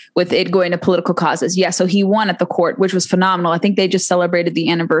with it going to political causes. Yeah, so he won at the court, which was phenomenal. I think they just celebrated the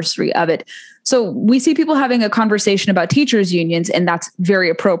anniversary of it. So we see people having a conversation about teachers unions, and that's very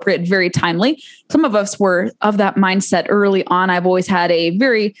appropriate, very timely. Some of us were of that mindset early on. I've always had a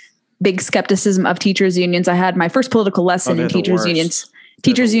very big skepticism of teachers unions. I had my first political lesson in teachers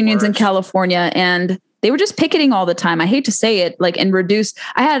unions in California, and they were just picketing all the time. I hate to say it,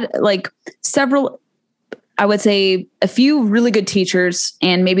 I had several, I would say a few really good teachers,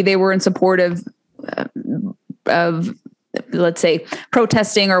 and maybe they were in support of let's say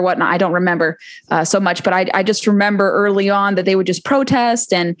protesting or whatnot. I don't remember so much, but I just remember early on that they would just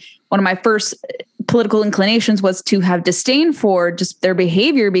protest. And one of my first political inclinations was to have disdain for just their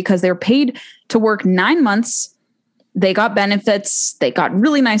behavior, because they're paid to work 9 months. They got benefits, they got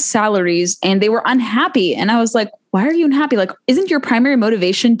really nice salaries, and they were unhappy. And I was like, why are you unhappy? Like, isn't your primary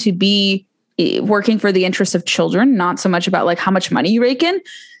motivation to be working for the interests of children, not so much about how much money you rake in?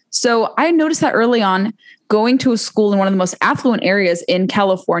 So I noticed that early on, going to a school in one of the most affluent areas in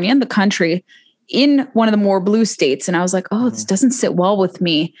California, in the country, in one of the more blue states. And I was like, oh, this doesn't sit well with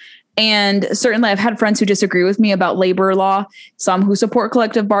me. And certainly I've had friends who disagree with me about labor law, some who support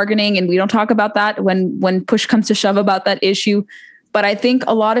collective bargaining, and we don't talk about that when push comes to shove about that issue. But I think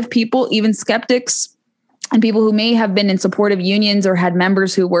a lot of people, even skeptics and people who may have been in support of unions or had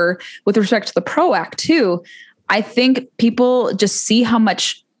members who were with respect to the PRO Act too, I think people just see how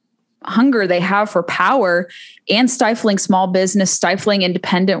much hunger they have for power and stifling small business, stifling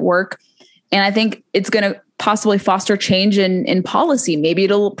independent work. And I think it's going to possibly foster change in policy. Maybe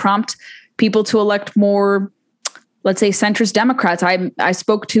it'll prompt people to elect more, let's say, centrist Democrats. I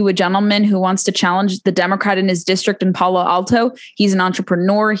spoke to a gentleman who wants to challenge the Democrat in his district in Palo Alto. He's an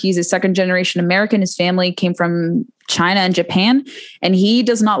entrepreneur. He's a second-generation American. His family came from China and Japan, and he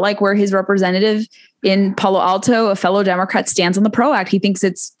does not like where his representative in Palo Alto, a fellow Democrat, stands on the PRO Act. He thinks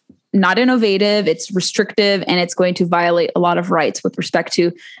it's not innovative, it's restrictive, and it's going to violate a lot of rights with respect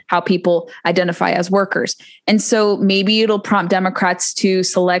to how people identify as workers. And so maybe it'll prompt Democrats to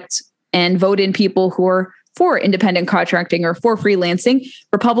select and vote in people who are for independent contracting or for freelancing.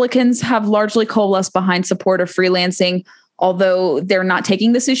 Republicans have largely coalesced behind support of freelancing, although they're not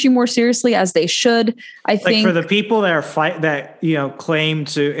taking this issue more seriously as they should. I think for the people that are claim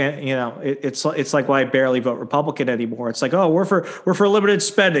to, it's like, why I barely vote Republican anymore. It's like, oh, we're for limited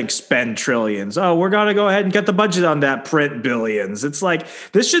spending, spend trillions. Oh, we're going to go ahead and get the budget on that, print billions. It's like,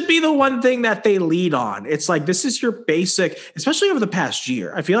 this should be the one thing that they lead on. It's like, this is your basic, especially over the past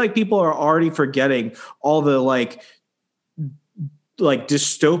year. I feel like people are already forgetting all the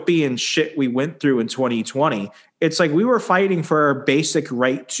dystopian shit we went through in 2020. It's like we were fighting for our basic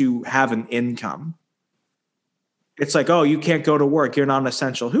right to have an income. It's like, oh, you can't go to work, you're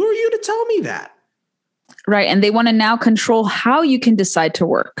non-essential. Who are you to tell me that? Right. And they want to now control how you can decide to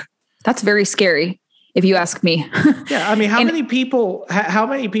work. That's very scary, if you ask me. Yeah. I mean, how many people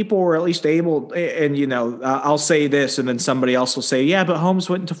were at least able, and I'll say this, and then somebody else will say, yeah, but homes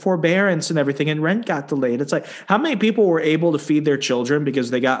went into forbearance and everything and rent got delayed. It's like, how many people were able to feed their children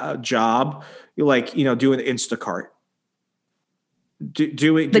because they got a job, doing Instacart?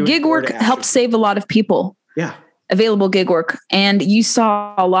 The gig work helped save a lot of people. Yeah. Available gig work. And you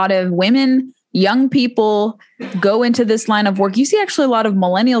saw a lot of women, young people go into this line of work. You see actually a lot of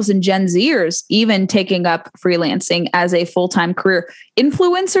millennials and Gen Zers even taking up freelancing as a full-time career.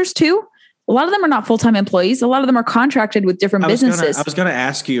 Influencers too. A lot of them are not full-time employees. A lot of them are contracted with different businesses. I was going to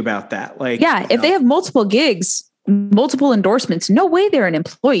ask you about that. If they have multiple gigs, multiple endorsements, no way they're an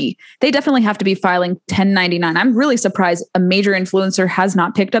employee. They definitely have to be filing 1099. I'm really surprised a major influencer has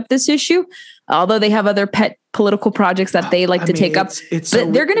not picked up this issue, although they have other pet political projects that they like to take up.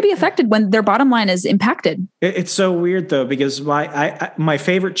 But they're going to be affected when their bottom line is impacted. It's so weird though, because my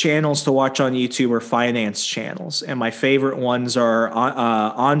favorite channels to watch on YouTube are finance channels, and my favorite ones are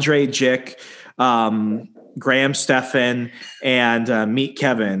Andre Jick, Graham Stephan, and Meet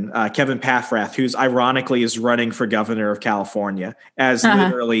Kevin Pathrath, who's ironically is running for governor of California as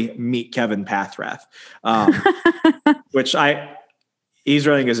literally Meet Kevin Pathrath, which he's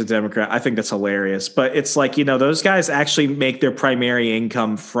running as a Democrat. I think that's hilarious, but it's like, those guys actually make their primary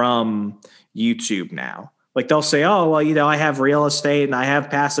income from YouTube now. Like they'll say, oh, well, I have real estate and I have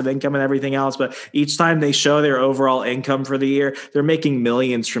passive income and everything else. But each time they show their overall income for the year, they're making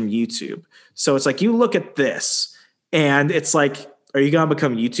millions from YouTube. So it's like, you look at this and it's like, are you going to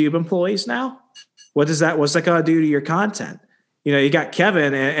become YouTube employees now? What's that going to do to your content? You got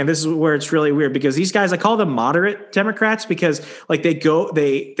Kevin, and this is where it's really weird, because these guys, I call them moderate Democrats, because they talk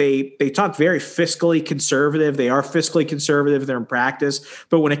very fiscally conservative. They are fiscally conservative. They're in practice.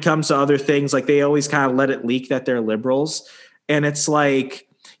 But when it comes to other things, they always kind of let it leak that they're liberals. And it's like,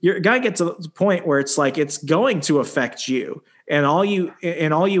 you're going to get to the point where it's like it's going to affect you. And all you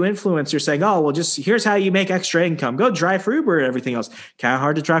influencers saying, oh, well, just here's how you make extra income. Go drive for Uber and everything else. Kind of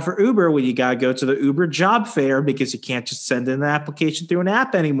hard to drive for Uber when you got to go to the Uber job fair because you can't just send in an application through an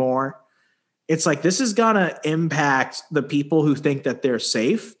app anymore. It's like this is going to impact the people who think that they're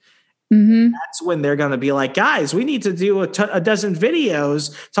safe. Mm-hmm. That's when they're going to be like, guys, we need to do a dozen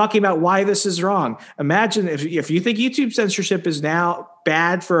videos talking about why this is wrong. Imagine if you think YouTube censorship is now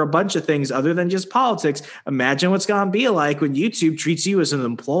bad for a bunch of things other than just politics, imagine what's going to be like when YouTube treats you as an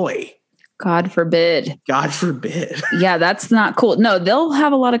employee. God forbid. God forbid. Yeah, that's not cool. No, they'll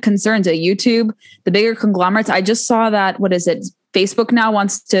have a lot of concerns at YouTube, the bigger conglomerates. I just saw that, what is it? Facebook now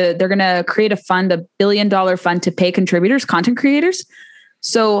they're going to create a fund, $1 billion fund to pay contributors, content creators.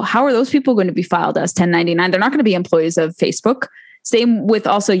 So how are those people going to be filed as 1099? They're not going to be employees of Facebook. Same with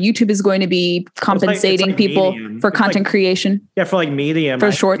also YouTube is going to be compensating it's like people Medium. For content creation. Yeah, for like Medium.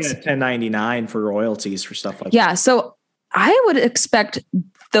 For shorts. 1099 for royalties for stuff like that. Yeah, so I would expect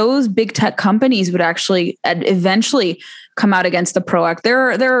those big tech companies would actually eventually come out against the PRO Act. There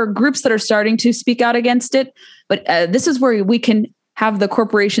are groups that are starting to speak out against it, but this is where we can have the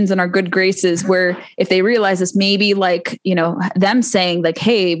corporations in our good graces where if they realize this, maybe like, them saying like,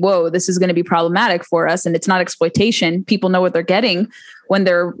 hey, whoa, this is going to be problematic for us. And it's not exploitation. People know what they're getting when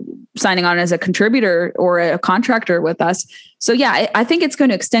they're signing on as a contributor or a contractor with us. So yeah, I think it's going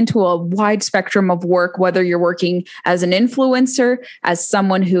to extend to a wide spectrum of work, whether you're working as an influencer, as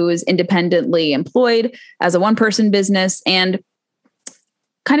someone who is independently employed, as a one-person business, and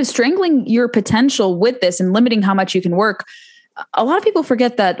kind of strangling your potential with this and limiting how much you can work. A lot of people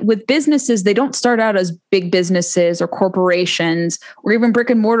forget that with businesses, they don't start out as big businesses or corporations or even brick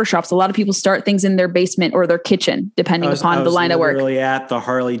and mortar shops. A lot of people start things in their basement or their kitchen, depending upon the line of work. I was at the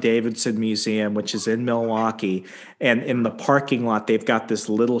Harley Davidson Museum, which is in Milwaukee. And in the parking lot, they've got this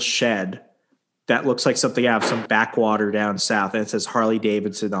little shed that looks like something out of some backwater down south. And it says Harley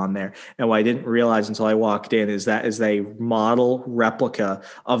Davidson on there. And what I didn't realize until I walked in is that is a model replica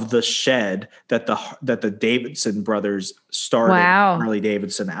of the shed that the Davidson brothers started Harley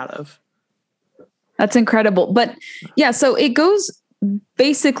Davidson out of. That's incredible. But yeah, so it goes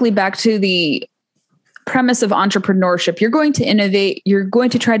basically back to the premise of entrepreneurship. You're going to innovate. You're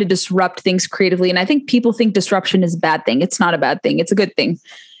going to try to disrupt things creatively. And I think people think disruption is a bad thing. It's not a bad thing. It's a good thing.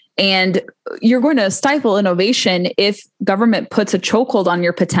 And you're going to stifle innovation if government puts a chokehold on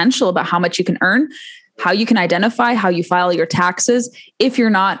your potential about how much you can earn, how you can identify, how you file your taxes. If you're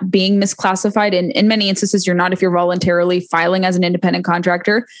not being misclassified, and in many instances, you're not if you're voluntarily filing as an independent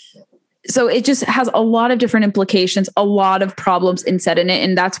contractor. So it just has a lot of different implications, a lot of problems inset in it.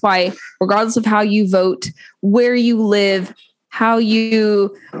 And that's why, regardless of how you vote, where you live, how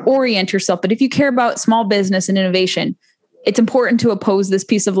you orient yourself, but if you care about small business and innovation, it's important to oppose this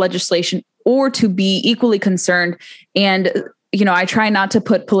piece of legislation or to be equally concerned. And, I try not to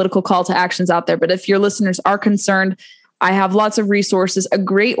put political call to actions out there, but if your listeners are concerned, I have lots of resources. A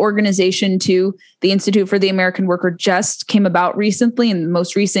great organization too, the Institute for the American Worker, just came about recently in the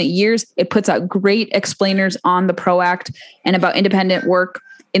most recent years. It puts out great explainers on the PRO Act and about independent work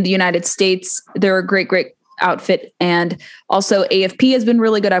in the United States. They're a great outfit. And also AFP has been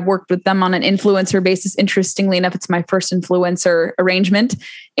really good. I've worked with them on an influencer basis. Interestingly enough, it's my first influencer arrangement.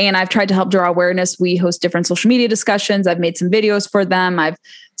 And I've tried to help draw awareness. We host different social media discussions. I've made some videos for them. I've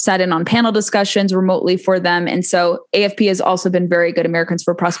sat in on panel discussions remotely for them. And so AFP has also been very good, Americans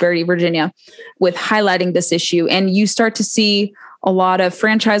for Prosperity Virginia, with highlighting this issue. And you start to see a lot of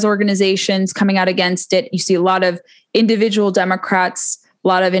franchise organizations coming out against it. You see a lot of individual Democrats, a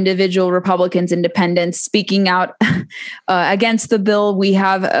lot of individual Republicans, independents speaking out against the bill. We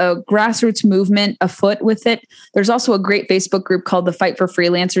have a grassroots movement afoot with it. There's also a great Facebook group called the Fight for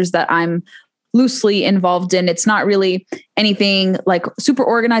Freelancers that I'm loosely involved in. It's not really anything like super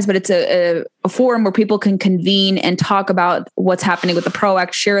organized, but it's a forum where people can convene and talk about what's happening with the PRO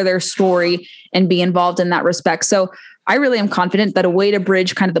Act, share their story, and be involved in that respect. So I really am confident that a way to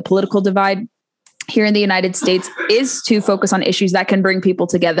bridge kind of the political divide here in the United States is to focus on issues that can bring people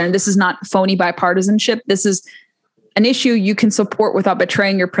together. And this is not phony bipartisanship. This is an issue you can support without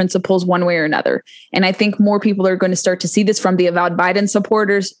betraying your principles one way or another. And I think more people are going to start to see this, from the avowed Biden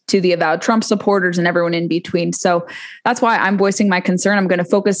supporters to the avowed Trump supporters and everyone in between. So that's why I'm voicing my concern. I'm going to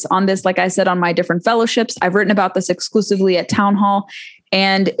focus on this, like I said, on my different fellowships. I've written about this exclusively at Town Hall,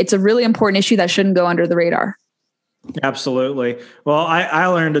 and it's a really important issue that shouldn't go under the radar. Absolutely. Well, I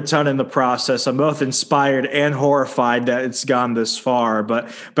learned a ton in the process. I'm both inspired and horrified that it's gone this far,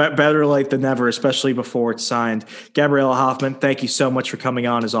 but better late than never, especially before it's signed. Gabriella Hoffman, thank you so much for coming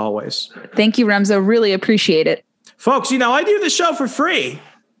on as always. Thank you, Remzo. Really appreciate it. Folks, I do the show for free.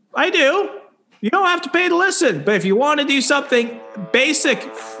 I do. You don't have to pay to listen, but if you want to do something basic,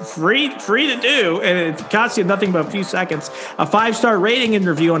 free to do, and it costs you nothing but a few seconds, a 5-star rating and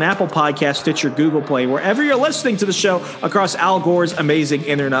review on Apple Podcasts, Stitcher, Google Play, wherever you're listening to the show across Al Gore's amazing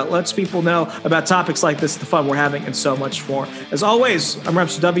internet. Lets people know about topics like this, the fun we're having, and so much more. As always, I'm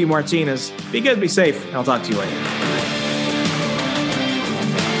Remso W. Martinez. Be good, be safe, and I'll talk to you later.